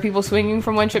people swinging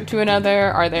from one ship to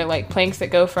another? Are there planks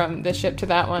that go from this ship to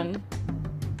that one?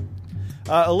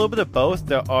 A little bit of both.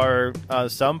 There are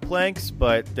some planks,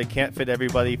 but they can't fit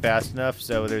everybody fast enough,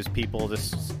 so there's people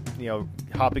just,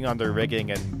 hopping on their rigging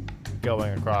and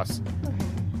going across.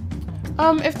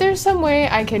 If there's some way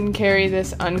I can carry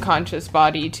this unconscious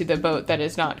body to the boat that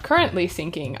is not currently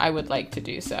sinking, I would like to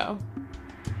do so.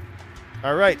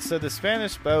 All right, so the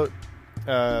Spanish boat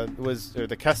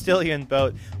the Castilian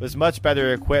boat was much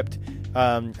better equipped.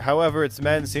 However, its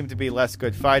men seem to be less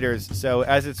good fighters, so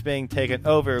as it's being taken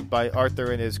over by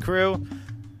Arthur and his crew,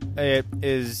 it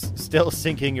is still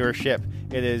sinking your ship.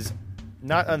 It is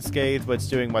not unscathed, but it's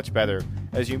doing much better.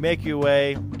 As you make your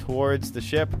way towards the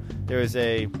ship, there are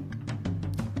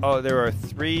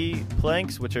 3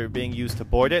 planks which are being used to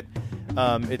board it.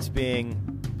 It's being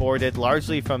boarded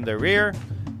largely from the rear,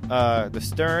 the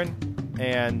stern,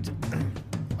 and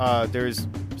there's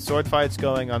sword fights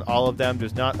going on all of them.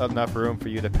 There's not enough room for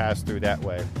you to pass through that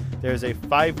way. There's a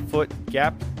 5-foot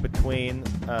gap between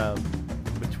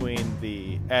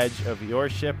the edge of your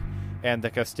ship and the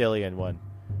Castilian one.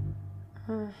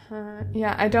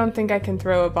 Yeah, I don't think I can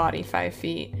throw a body 5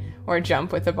 feet or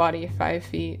jump with a body 5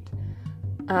 feet.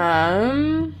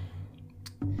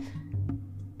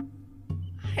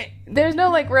 There's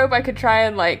no rope I could try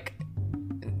and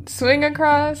swing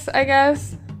across, I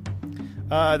guess.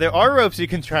 There are ropes you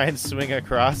can try and swing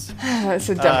across. That's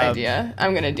a dumb idea.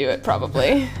 I'm gonna do it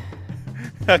probably.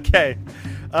 Okay.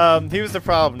 Here's the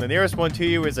problem. The nearest one to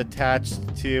you is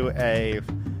attached to a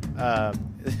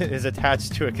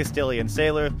Castilian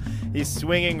sailor. He's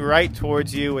swinging right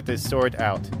towards you with his sword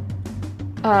out.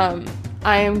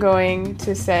 I am going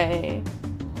to say,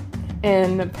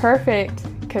 in perfect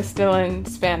Castilian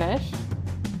Spanish,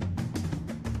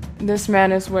 this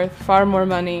man is worth far more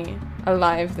money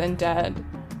alive than dead.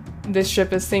 This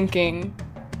ship is sinking.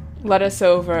 Let us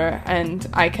over, and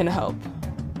I can help.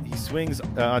 He swings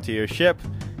onto your ship.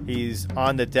 He's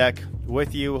on the deck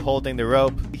with you holding the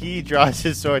rope. He draws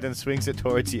his sword and swings it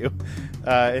towards you.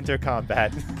 Enter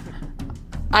combat.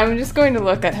 I'm just going to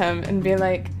look at him and be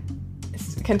like,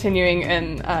 continuing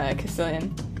in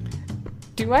Castilian.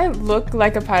 Do I look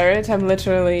like a pirate? I'm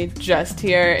literally just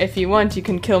here. If you want, you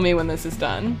can kill me when this is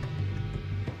done.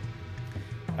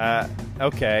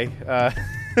 Okay.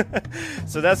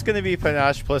 So that's going to be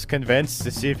panache plus convince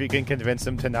to see if you can convince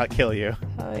him to not kill you.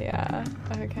 Oh yeah.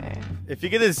 Okay. If you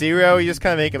get a 0, you just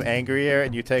kind of make him angrier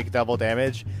and you take double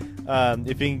damage.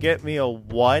 If you can get me a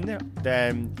 1,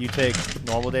 then you take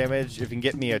normal damage. If you can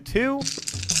get me a 2,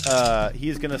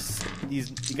 he's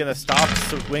gonna stop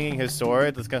swinging his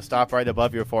sword. It's gonna stop right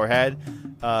above your forehead,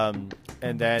 and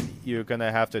then you're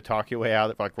gonna have to talk your way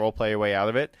out, like roleplay your way out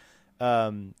of it.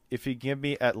 If you give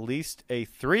me at least a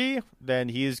 3, then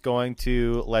he's going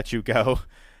to let you go.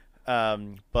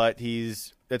 But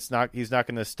he's not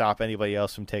going to stop anybody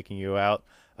else from taking you out.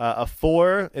 A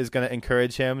 4 is going to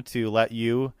encourage him to let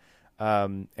you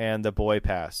and the boy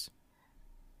pass.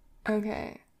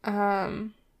 Okay.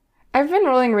 I've been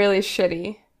rolling really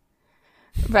shitty,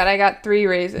 but I got 3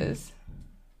 raises.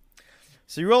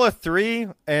 So you roll a 3,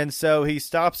 and so he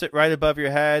stops it right above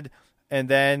your head, and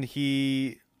then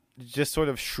he just sort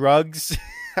of shrugs,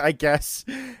 I guess,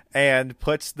 and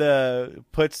puts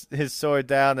his sword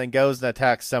down and goes and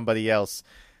attacks somebody else.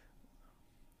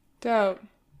 Dope.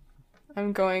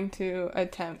 I'm going to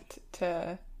attempt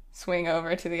to swing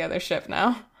over to the other ship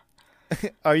now.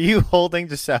 Are you holding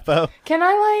Giuseppe? Can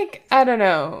I, I don't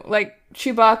know,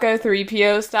 Chewbacca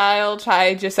 3PO style,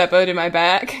 tie Giuseppe to my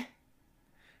back?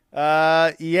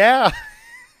 Yeah.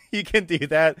 You can do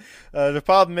that. The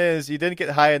problem is you didn't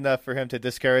get high enough for him to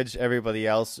discourage everybody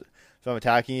else from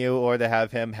attacking you or to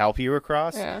have him help you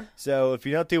across. Yeah. So if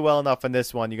you don't do well enough on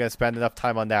this one, you're going to spend enough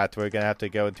time on that where you're going to have to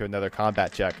go into another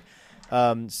combat check.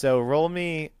 So roll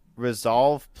me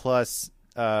resolve plus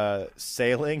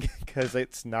sailing, because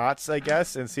it's knots, I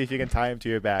guess, and see if you can tie him to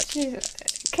your back.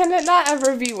 Can it not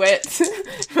ever be wit?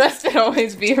 Must it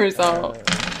always be resolve?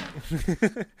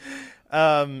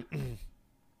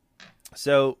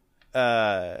 So,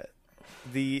 I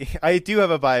do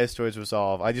have a bias towards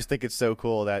resolve. I just think it's so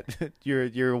cool that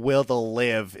your will to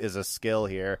live is a skill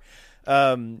here.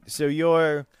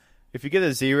 So if you get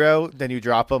a 0, then you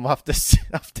drop him off the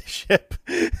ship.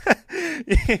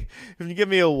 If you give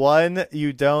me a 1,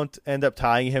 you don't end up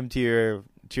tying him to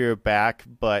your back,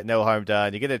 but no harm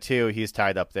done. You get a 2, he's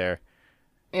tied up there.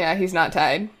 Yeah, he's not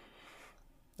tied.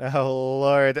 Oh,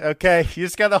 Lord. Okay, you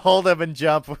just gotta hold him and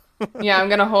jump. Yeah, I'm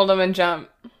gonna hold him and jump.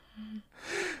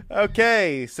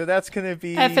 Okay, so that's gonna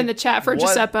be... F in the chat for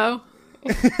Giuseppe.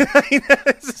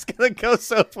 This is gonna go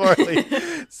so poorly.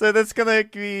 So that's gonna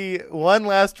be 1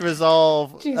 last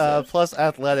resolve plus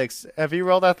athletics. Have you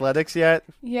rolled athletics yet?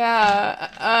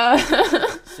 Yeah.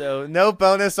 So no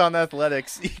bonus on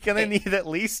athletics. You're gonna need at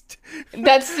least...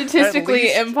 That's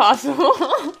statistically impossible.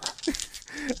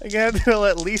 I'm gonna have to roll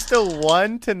at least a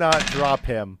 1 to not drop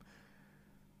him.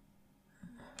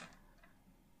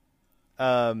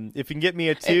 If you can get me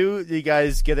a 2, you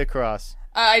guys get across.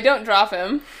 I don't drop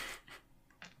him.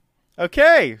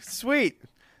 Okay, sweet.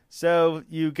 So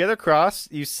you get across,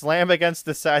 you slam against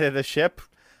the side of the ship.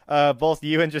 Both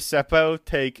you and Giuseppe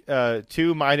take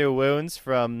 2 minor wounds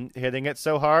from hitting it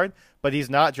so hard, but he's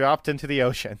not dropped into the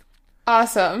ocean.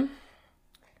 Awesome.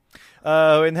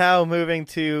 And now moving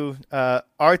to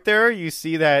Arthur, you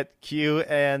see that Q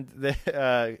and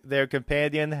their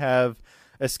companion have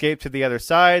escaped to the other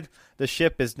side. The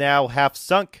ship is now half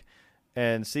sunk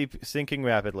and sinking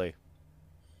rapidly.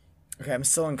 Okay, I'm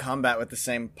still in combat with the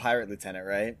same pirate lieutenant,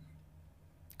 right?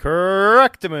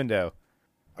 Correctamundo.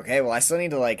 Okay, well, I still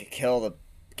need to, kill the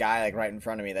guy, right in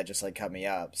front of me that just, cut me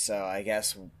up. So I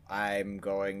guess I'm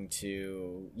going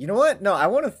to... You know what? No, I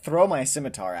want to throw my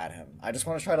scimitar at him. I just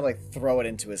want to try to, throw it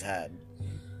into his head.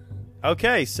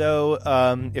 Okay, so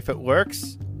if it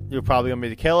works, you're probably going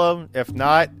to kill him. If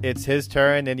not, it's his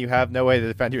turn, and you have no way to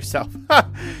defend yourself.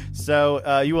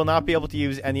 So you will not be able to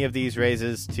use any of these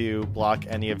raises to block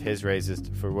any of his raises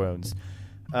for wounds.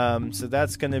 So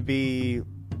that's going to be...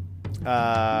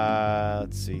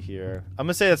 let's see here. I'm going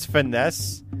to say that's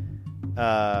finesse.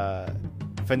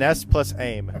 Finesse plus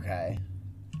aim. Okay.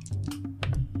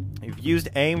 You've used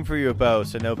aim for your bow,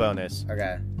 so no bonus.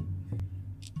 Okay.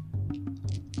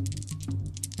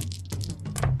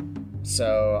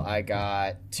 So I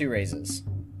got 2 raises.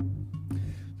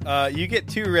 You get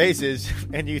 2 raises,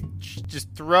 and you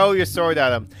just throw your sword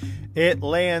at him. It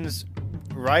lands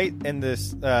right in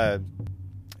his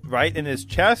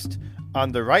chest,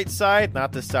 on the right side,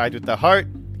 not the side with the heart.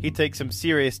 He takes some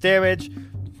serious damage.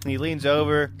 He leans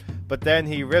over, but then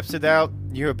he rips it out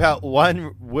you're about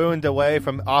one wound away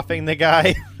from offing the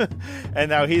guy, and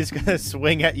now he's gonna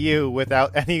swing at you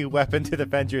without any weapon to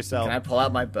defend yourself. Can I pull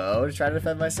out my bow to try to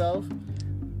defend myself?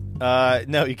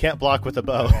 No, you can't block with a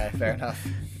bow. Okay, fair enough.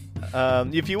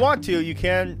 If you want to, you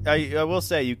can. I will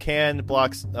say you can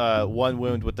block one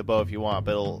wound with the bow if you want,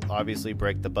 but it'll obviously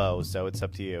break the bow, so it's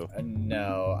up to you.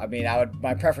 No, I mean,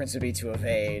 my preference would be to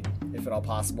evade, if at all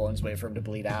possible, and just wait for him to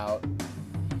bleed out.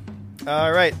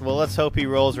 All right. Well, let's hope he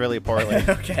rolls really poorly.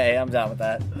 Okay, I'm down with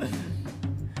that.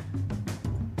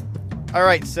 All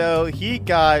right. So he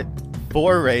got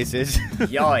 4 raises.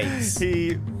 Yikes.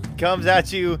 He comes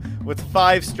at you with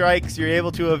 5 strikes. You're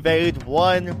able to evade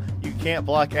 1. You can't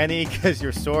block any because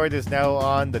your sword is now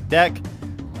on the deck,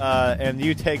 and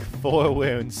you take 4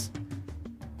 wounds.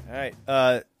 All right.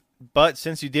 But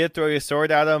since you did throw your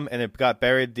sword at him and it got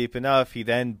buried deep enough, he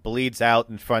then bleeds out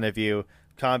in front of you.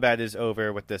 Combat is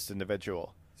over with this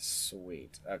individual.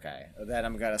 Sweet. Okay. Then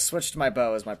I'm going to switch to my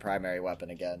bow as my primary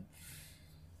weapon again.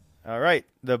 All right.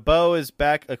 The bow is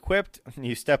back equipped.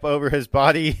 You step over his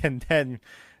body and then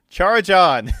charge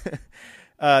on.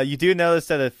 You do notice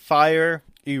that a fire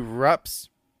erupts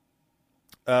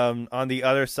on the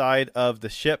other side of the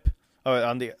ship, or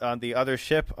on the other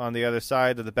ship on the other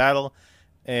side of the battle,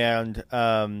 and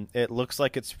it looks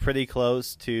like it's pretty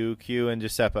close to Q and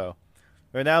Giuseppe.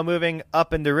 We're now moving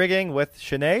up into rigging with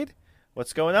Sinead.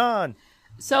 What's going on?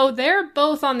 So they're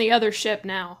both on the other ship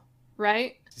now,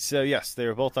 right? So yes,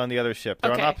 they're both on the other ship.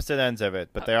 They're Okay. on opposite ends of it,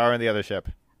 but they are on the other ship.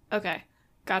 Okay,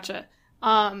 gotcha.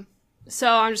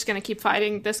 So I'm just gonna keep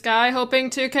fighting this guy, hoping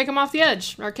to kick him off the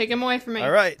edge or kick him away from me.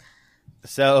 All right.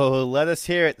 So let us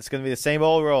hear it. It's going to be the same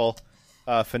old roll.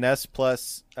 Finesse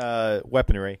plus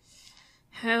weaponry.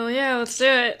 Hell yeah, let's do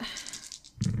it.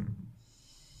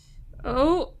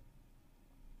 Oh.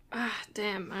 Ah,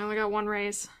 damn, I only got 1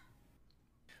 raise.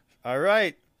 All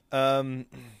right.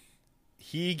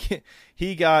 He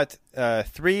got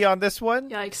 3 on this one.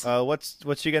 Yikes.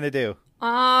 What's she gonna do? What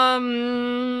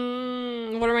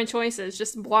are my choices?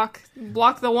 Just block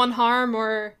the 1 harm,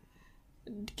 or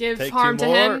give Take harm 2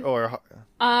 to more, him? or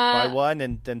by 1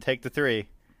 and then take the 3.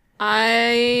 I'll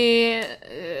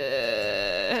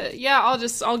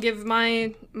give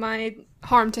my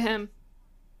harm to him.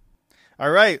 All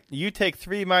right. You take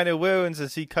 3 minor wounds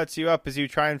as he cuts you up as you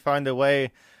try and find a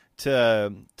way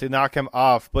to knock him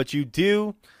off, but you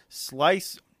do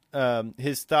slice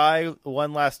his thigh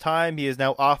one last time. He is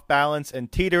now off balance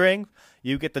and teetering.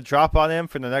 You get the drop on him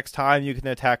for the next time you can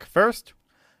attack first.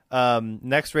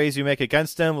 Next raise you make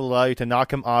against him will allow you to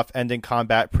knock him off, ending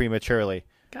combat prematurely.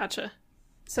 Gotcha.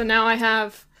 So now I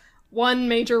have 1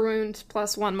 major wound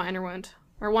plus 1 minor wound,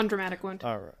 or 1 dramatic wound.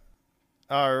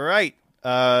 All right.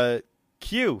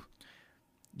 Q,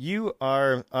 you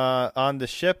are on the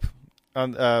ship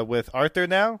with Arthur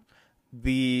now.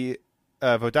 The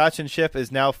Vodachan ship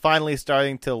is now finally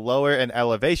starting to lower in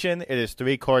elevation. It is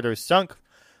 3/4 sunk.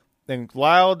 Then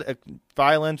loud,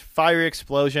 violent, fiery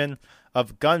explosion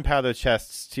of gunpowder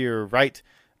chests to your right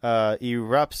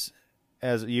erupts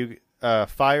as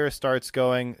fire starts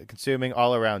going, consuming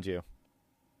all around you.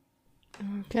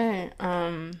 Okay.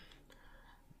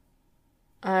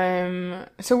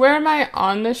 So where am I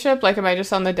on the ship? Like, am I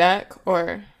just on the deck,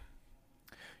 or?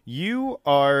 You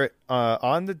are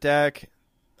on the deck,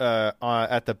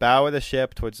 at the bow of the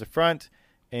ship towards the front,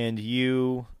 and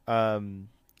you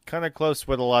kind of close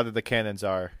where a lot of the cannons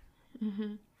are.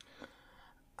 Mm-hmm.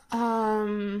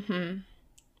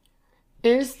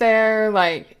 Is there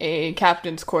like a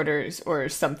captain's quarters or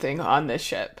something on this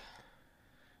ship?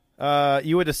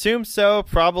 You would assume so,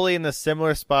 probably in a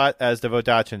similar spot as the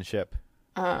Vodachan ship.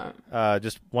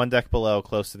 Just 1 deck below,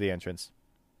 close to the entrance.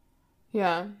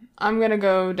 Yeah, I'm gonna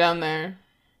go down there.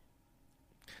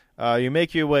 You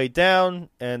make your way down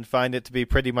and find it to be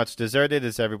pretty much deserted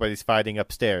as everybody's fighting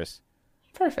upstairs.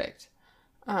 Perfect.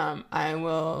 I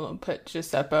will put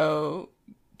Giuseppe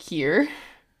here.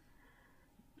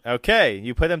 Okay,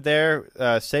 you put him there,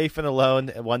 safe and alone,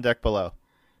 1 deck below.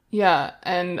 Yeah,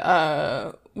 and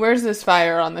where's this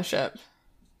fire on the ship?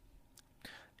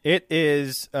 It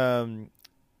is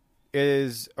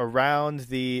around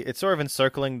it's sort of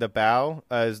encircling the bow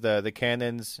as the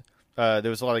cannons. There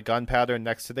was a lot of gunpowder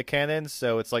next to the cannons,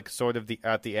 so it's like sort of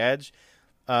at the edge,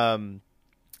 and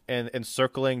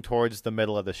circling towards the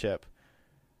middle of the ship.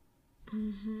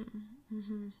 Mm-hmm.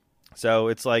 Mm-hmm. So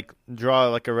it's like draw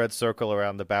like a red circle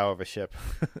around the bow of a ship.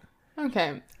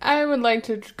 Okay, I would like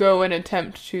to go and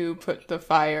attempt to put the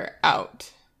fire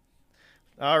out.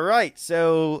 All right,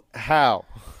 so how?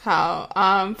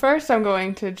 How? First I'm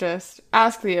going to just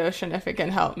ask the ocean if it can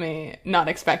help me, not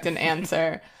expect an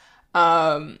answer.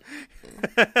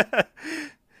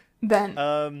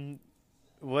 Then.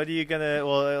 What are you gonna?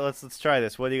 Well, let's try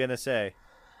this. What are you gonna say?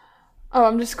 Oh,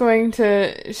 I'm just going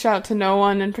to shout to no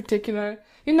one in particular.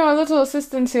 A little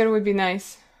assistance here would be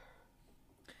nice.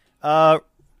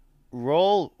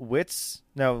 Roll wits.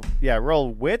 No, yeah,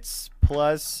 roll wits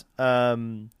plus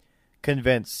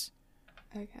convince.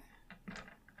 Okay.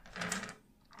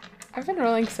 I've been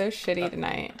rolling so shitty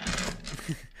tonight.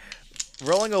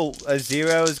 Rolling a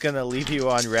 0 is gonna leave you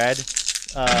on red.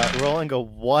 Rolling a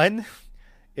 1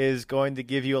 is going to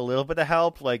give you a little bit of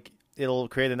help. Like, it'll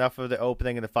create enough of the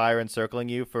opening and the fire encircling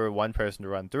you for one person to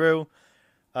run through.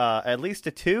 At least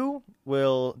a 2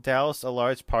 will douse a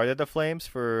large part of the flames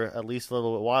for at least a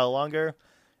little while longer.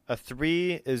 A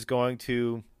 3 is going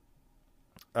to,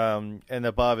 and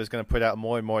above is going to put out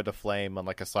more and more of the flame on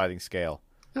like a sliding scale.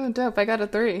 Oh, dope. I got a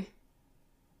 3.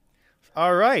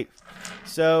 All right.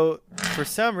 So, for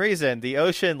some reason, the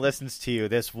ocean listens to you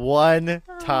this one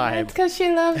time. It's because she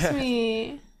loves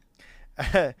me.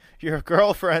 Your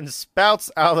girlfriend spouts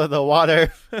out of the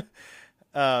water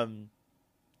and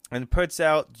puts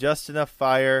out just enough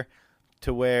fire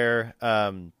to where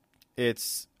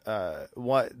it's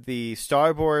what the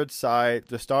starboard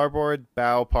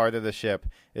bow part of the ship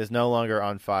is no longer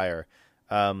on fire,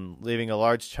 leaving a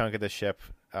large chunk of the ship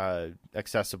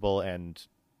accessible and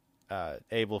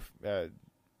accessible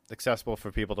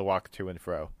for people to walk to and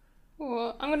fro.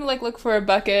 Well, I'm gonna look for a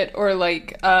bucket or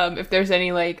if there's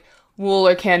any wool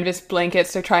or canvas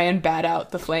blankets to try and bat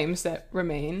out the flames that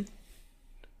remain.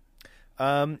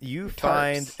 You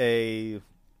find a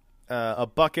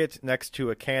bucket next to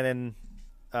a cannon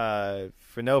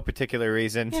for no particular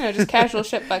reason. Just casual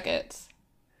ship buckets.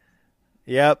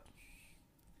 Yep.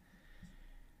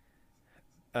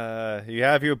 You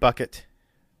have your bucket.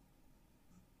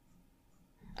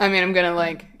 I mean, I'm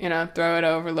gonna throw it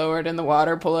over, lower it in the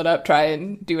water, pull it up, try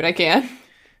and do what I can.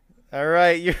 All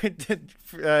right, you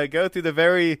go through the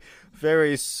very,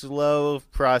 very slow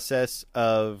process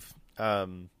of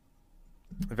trying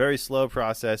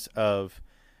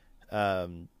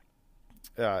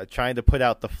to put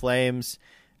out the flames,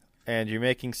 and you're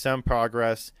making some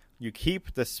progress. You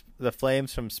keep the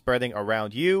flames from spreading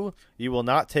around you. You will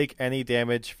not take any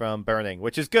damage from burning,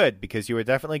 which is good because you were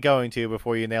definitely going to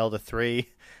before you nailed a 3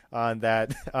 on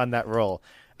that roll.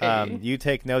 You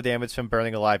take no damage from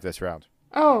burning alive this round.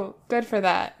 Oh, good for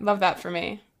that. Love that for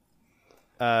me.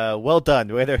 Well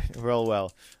done. Way to roll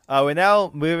well. We're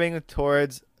now moving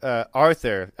towards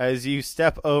Arthur. As you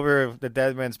step over the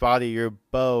dead man's body, your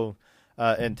bow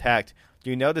intact,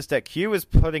 you notice that Q is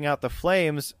putting out the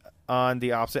flames on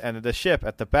the opposite end of the ship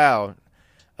at the bow.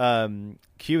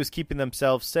 Q is keeping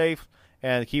themselves safe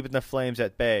and keeping the flames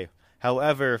at bay.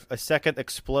 However, a second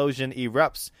explosion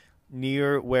erupts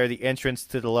near where the entrance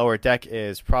to the lower deck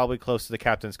is, probably close to the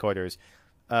captain's quarters.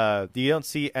 You don't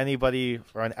see anybody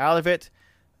run out of it.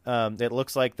 It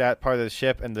looks like that part of the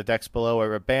ship and the decks below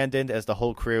are abandoned as the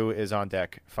whole crew is on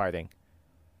deck fighting.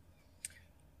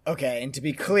 Okay, and to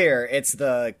be clear, it's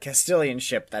the Castilian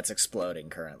ship that's exploding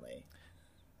currently.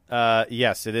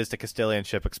 Yes, it is the Castilian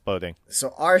ship exploding.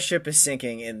 So our ship is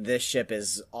sinking, and this ship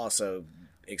is also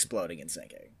exploding and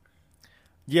sinking.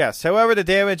 Yes, however, the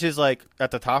damage is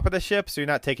at the top of the ship, so you're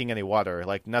not taking any water.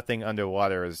 Nothing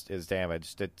underwater is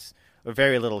damaged. It's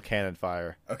very little cannon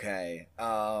fire. Okay.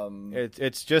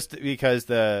 It's just because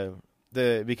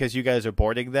because you guys are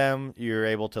boarding them, you're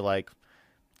able to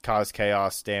cause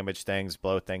chaos, damage things,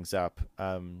 blow things up.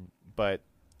 But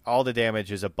all the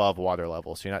damage is above water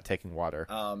level, so you're not taking water.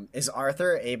 Is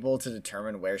Arthur able to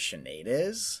determine where Sinead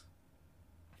is?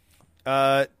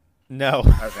 No.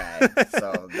 Okay,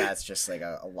 so that's just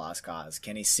a lost cause.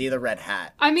 Can he see the red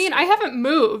hat? I mean, I haven't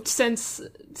moved since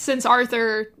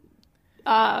Arthur.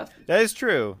 That is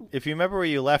true. If you remember where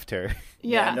you left her.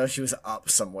 Yeah. I know she was up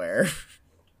somewhere.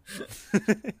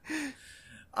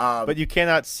 But you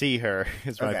cannot see her,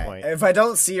 is my point. If I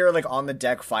don't see her on the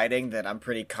deck fighting, then I'm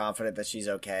pretty confident that she's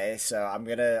okay. So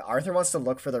Arthur wants to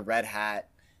look for the red hat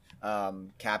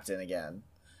captain again.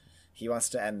 He wants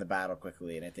to end the battle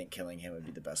quickly, and I think killing him would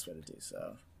be the best way to do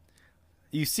so.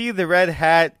 You see the red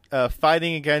hat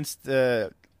fighting against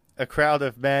a crowd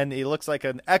of men. He looks like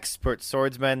an expert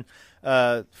swordsman.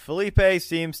 Felipe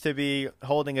seems to be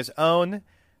holding his own,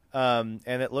 and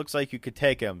it looks like you could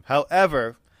take him.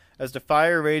 However, as the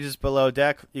fire rages below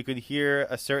deck, you could hear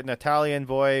a certain Italian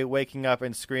boy waking up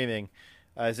and screaming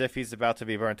as if he's about to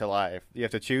be burnt alive. You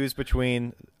have to choose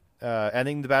between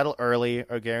ending the battle early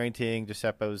or guaranteeing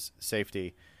Giuseppo's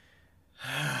safety.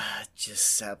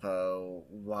 Giuseppe,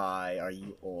 why are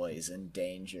you always in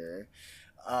danger?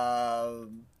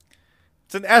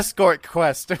 It's an escort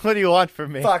quest. What do you want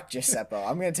from me? Fuck Giuseppe.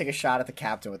 I'm going to take a shot at the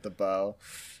captain with the bow.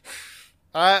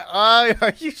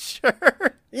 Are you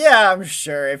sure? Yeah, I'm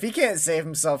sure. If he can't save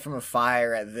himself from a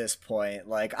fire at this point,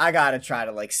 like, I gotta try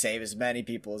to, like, save as many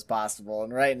people as possible.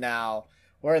 And right now,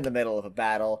 we're in the middle of a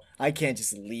battle. I can't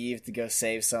just leave to go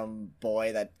save some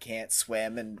boy that can't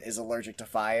swim and is allergic to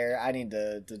fire. I need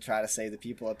to try to save the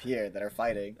people up here that are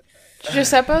fighting.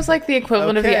 Giuseppo's like the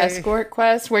equivalent of the Okay. escort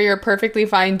quest, where you're perfectly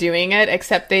fine doing it,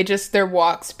 except their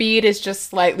walk speed is just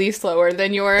slightly slower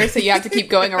than yours, so you have to keep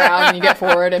going around and you get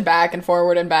forward and back and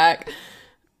forward and back.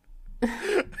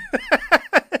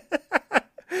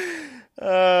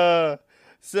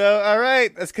 So all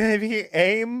right, that's gonna be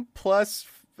aim plus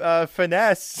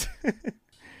finesse to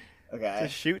Okay.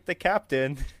 shoot the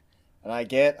captain. And I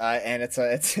get, and it's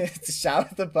a shot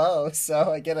with the bow,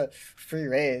 so I get a free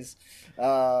raise.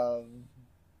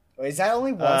 Wait, is that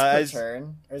only once per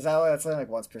turn? Or is that's only like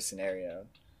once per scenario?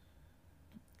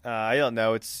 I don't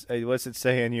know. What's it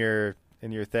say in your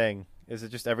thing? Is it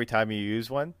just every time you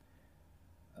use one?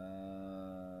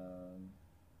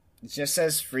 It just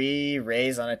says free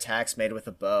raise on attacks made with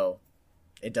a bow.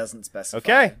 It doesn't specify.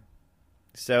 Okay.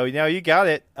 So now you got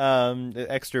it. The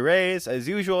extra raise, as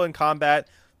usual in combat,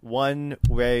 1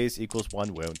 raise equals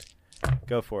 1 wound.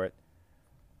 Go for it.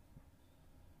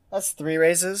 That's 3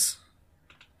 raises.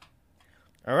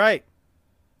 All right.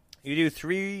 You do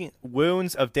 3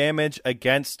 wounds of damage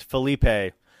against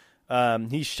Felipe.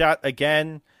 He's shot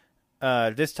again.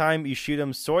 This time you shoot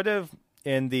him sort of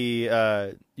in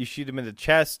the you shoot him in the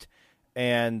chest,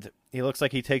 and he looks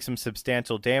like he takes some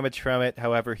substantial damage from it.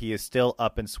 However, he is still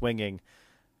up and swinging.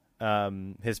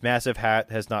 His massive hat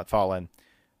has not fallen.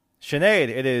 Sinead,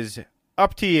 it is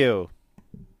up to you.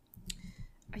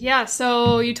 Yeah,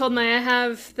 so you told me I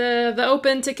have the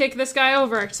open to kick this guy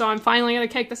over, so I'm finally gonna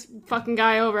kick this fucking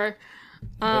guy over.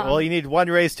 Well, you need 1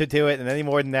 raise to do it, and any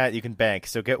more than that, you can bank.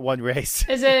 So get 1 raise.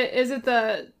 Is it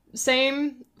the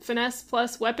same finesse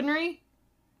plus weaponry?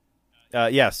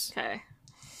 Yes. Okay.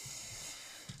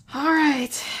 All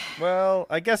right. Well,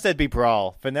 I guess that'd be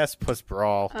brawl. Finesse plus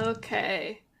brawl.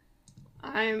 Okay.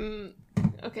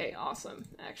 Okay, awesome.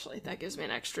 Actually, that gives me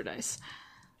an extra dice.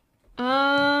 Let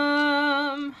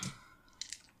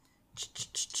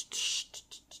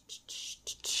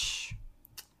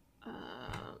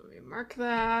me mark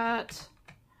that.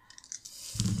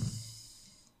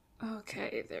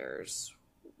 Okay, there's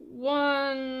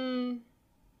 1,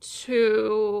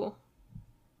 2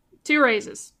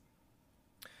 raises.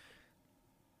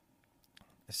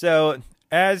 So,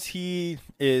 as he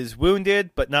is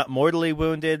wounded, but not mortally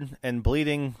wounded, and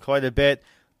bleeding quite a bit,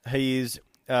 you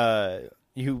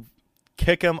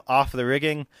kick him off the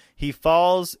rigging. He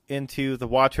falls into the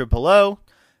water below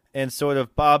and sort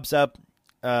of bobs up,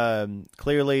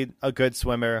 clearly a good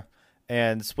swimmer,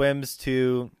 and swims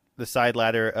to the side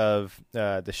ladder of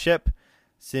the ship,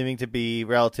 seeming to be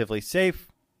relatively safe.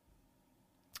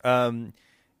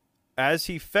 As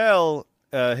he fell,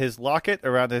 his locket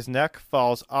around his neck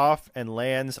falls off and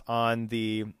lands on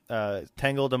the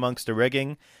tangled amongst the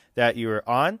rigging that you were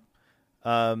on,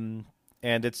 and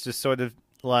it's just sort of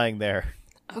lying there.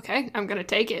 Okay, I'm gonna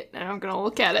take it, and I'm gonna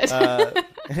look at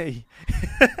it.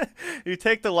 You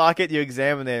take the locket, you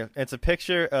examine it. It's a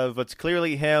picture of what's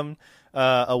clearly him,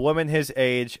 a woman his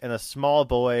age, and a small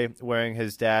boy wearing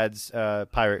his dad's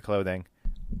pirate clothing.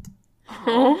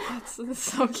 Oh, that's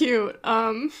so cute.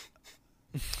 Am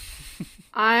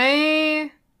I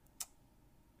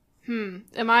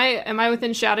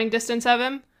within shouting distance of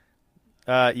him?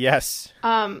 Yes.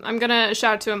 I'm gonna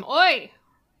shout to him, "Oi!"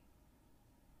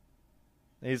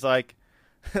 He's like,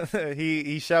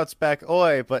 he shouts back,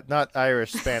 "Oi," but not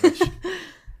Irish Spanish.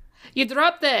 You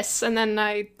drop this, and then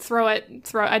I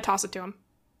I toss it to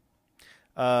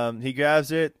him. He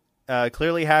grabs it,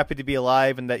 clearly happy to be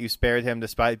alive and that you spared him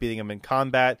despite beating him in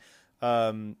combat.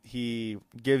 He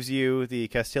gives you the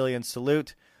Castilian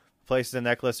salute, places a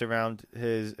necklace around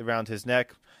his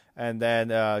neck, and then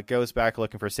goes back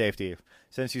looking for safety.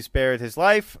 Since you spared his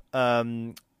life,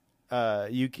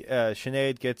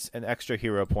 Sinead gets an extra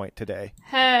hero point today.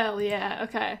 Hell yeah!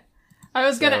 Okay, I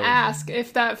was gonna ask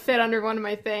if that fit under one of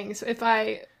my things. If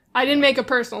I didn't make a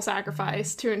personal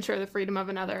sacrifice to ensure the freedom of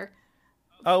another.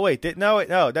 Oh wait, no.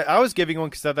 I was giving one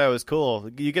because I thought that was cool.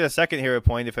 You get a second hero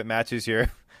point if it matches your.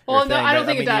 Well, your no, thing. I don't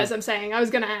think it does. I'm saying I was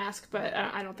gonna ask, but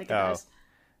I don't think it does.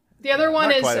 The other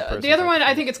one is the other one.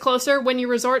 I think it's closer. When you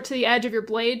resort to the edge of your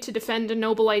blade to defend a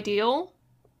noble ideal.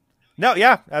 No,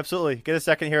 yeah, absolutely. Get a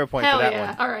second hero point Hell for that yeah.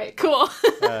 one. All right, cool.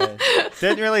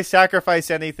 Didn't really sacrifice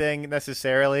anything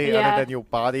necessarily other than your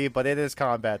body, but it is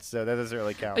combat, so that doesn't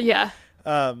really count. Yeah.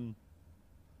 All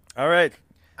right.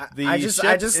 I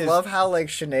just love how like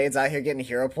Sinead's out here getting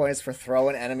hero points for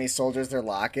throwing enemy soldiers their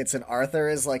lockets, and Arthur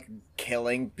is like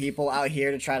killing people out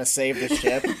here to try to save the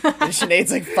ship. And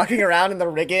Sinead's like fucking around in the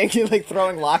rigging and like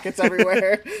throwing lockets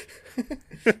everywhere.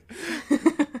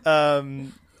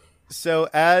 So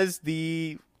as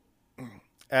the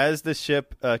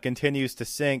ship continues to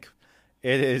sink,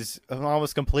 it is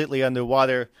almost completely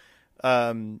underwater.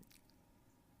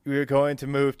 We're going to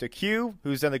move to Q,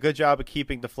 who's done a good job of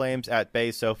keeping the flames at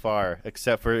bay so far,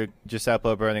 except for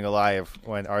Giuseppe burning alive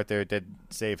when Arthur did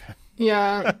save him.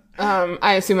 Yeah,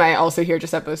 I assume I also hear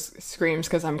Giuseppe's screams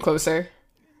because I'm closer.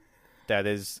 That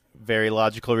is very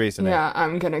logical reasoning. Yeah,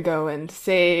 I'm gonna go and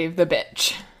save the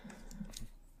bitch.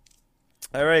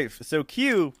 All right, so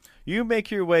Q, you make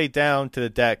your way down to the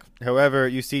deck. However,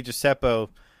 you see Giuseppe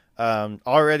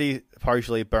already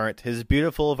partially burnt. His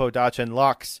beautiful Vodachan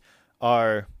locks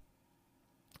are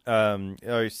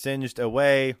singed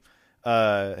away.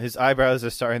 His eyebrows are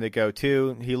starting to go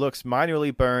too. He looks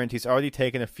minorly burned. He's already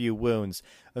taken a few wounds.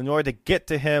 In order to get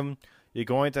to him, you're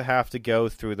going to have to go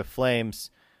through the flames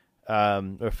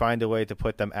or find a way to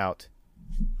put them out.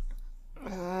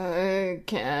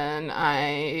 Can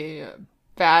I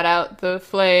bat out the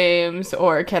flames,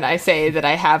 or can I say that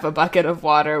I have a bucket of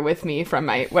water with me from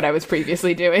what I was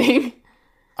previously doing?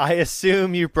 I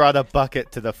assume you brought a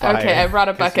bucket to the fire. Okay, I brought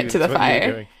a bucket to the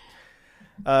fire.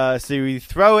 So you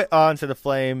throw it onto the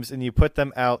flames, and you put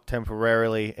them out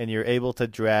temporarily, and you're able to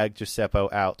drag Giuseppe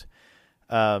out.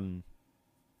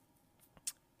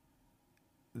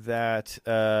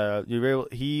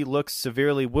 He looks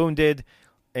severely wounded,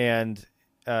 and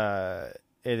it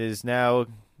is now...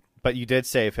 But you did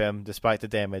save him, despite the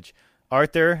damage.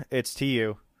 Arthur, it's to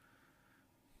you.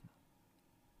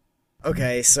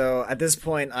 Okay, so at this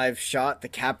point, I've shot the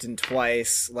captain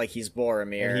twice, like he's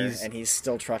Boromir, and he's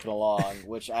still trucking along,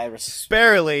 which I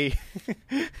barely.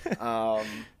 I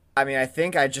mean, I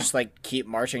think I just like keep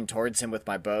marching towards him with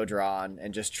my bow drawn,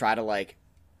 and just try to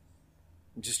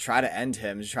end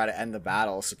him, just try to end the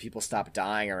battle, so people stop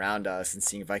dying around us, and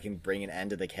seeing if I can bring an end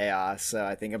to the chaos. So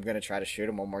I think I'm gonna try to shoot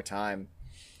him one more time.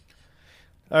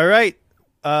 All right,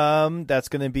 that's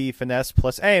gonna be finesse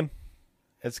plus aim.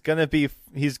 It's gonna be.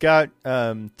 He's got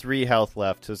 3 health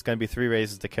left, so it's gonna be 3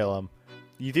 raises to kill him.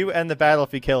 You do end the battle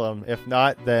if you kill him. If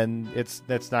not, then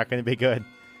that's not gonna be good.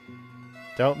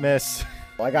 Don't miss.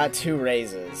 Well, I got 2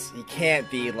 raises. He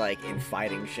can't be like in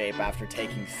fighting shape after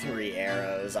taking 3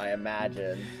 arrows, I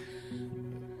imagine.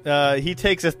 He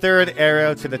takes a 3rd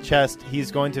arrow to the chest.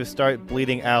 He's going to start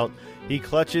bleeding out. He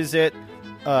clutches it.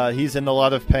 He's in a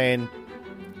lot of pain.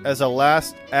 As a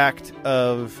last act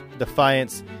of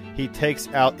defiance, he takes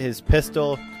out his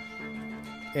pistol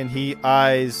and he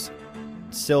eyes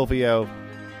Silvio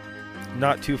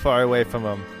not too far away from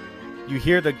him. You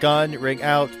hear the gun ring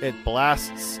out. It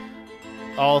blasts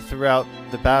all throughout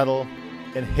the battle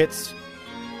and hits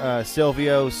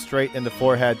Silvio straight in the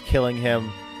forehead, killing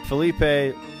him.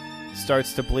 Felipe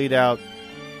starts to bleed out,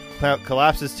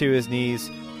 collapses to his knees,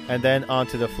 and then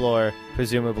onto the floor,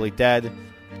 presumably dead.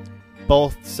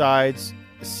 Both sides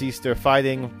cease their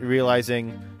fighting,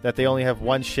 realizing that they only have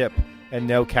one ship and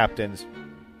no captains.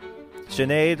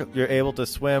 Sinead, you're able to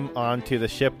swim onto the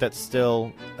ship that's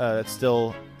still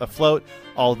afloat,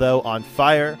 although on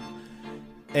fire.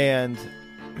 And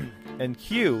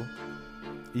Q,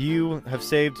 you have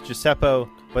saved Giuseppe,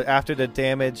 but after the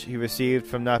damage he received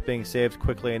from not being saved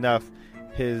quickly enough,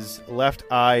 his left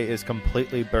eye is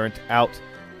completely burnt out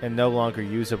and no longer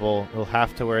usable. He'll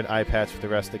have to wear an eye patch for the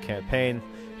rest of the campaign.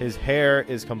 His hair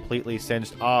is completely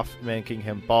singed off, making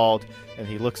him bald, and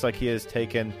he looks like he has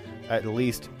taken at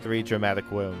least 3 dramatic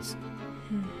wounds.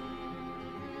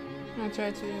 I try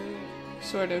to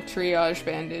sort of triage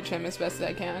bandage him as best as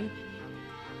I can.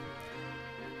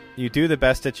 You do the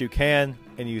best that you can,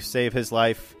 and you save his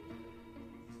life,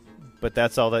 but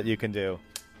that's all that you can do.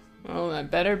 Well, that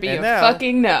better be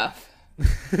fucking enough.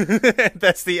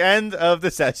 That's the end of the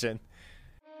session.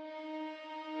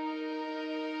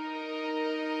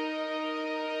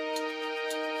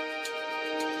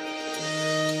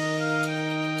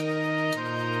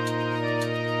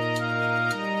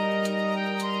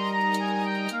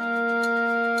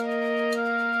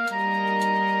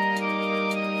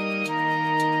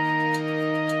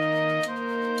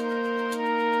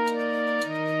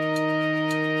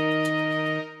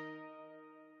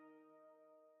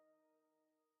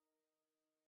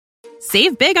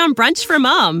 Save big on brunch for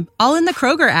mom, all in the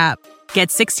Kroger app. Get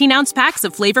 16-ounce packs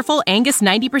of flavorful Angus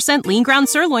 90% lean ground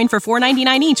sirloin for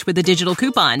 $4.99 each with a digital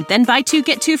coupon. Then buy 2,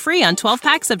 get 2 free on 12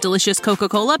 packs of delicious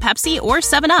Coca-Cola, Pepsi, or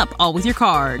 7-Up, all with your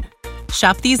card.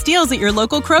 Shop these deals at your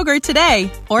local Kroger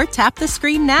today, or tap the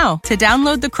screen now to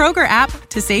download the Kroger app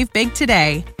to save big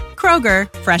today.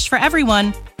 Kroger, fresh for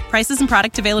everyone. Prices and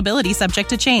product availability subject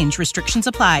to change. Restrictions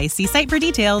apply. See site for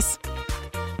details.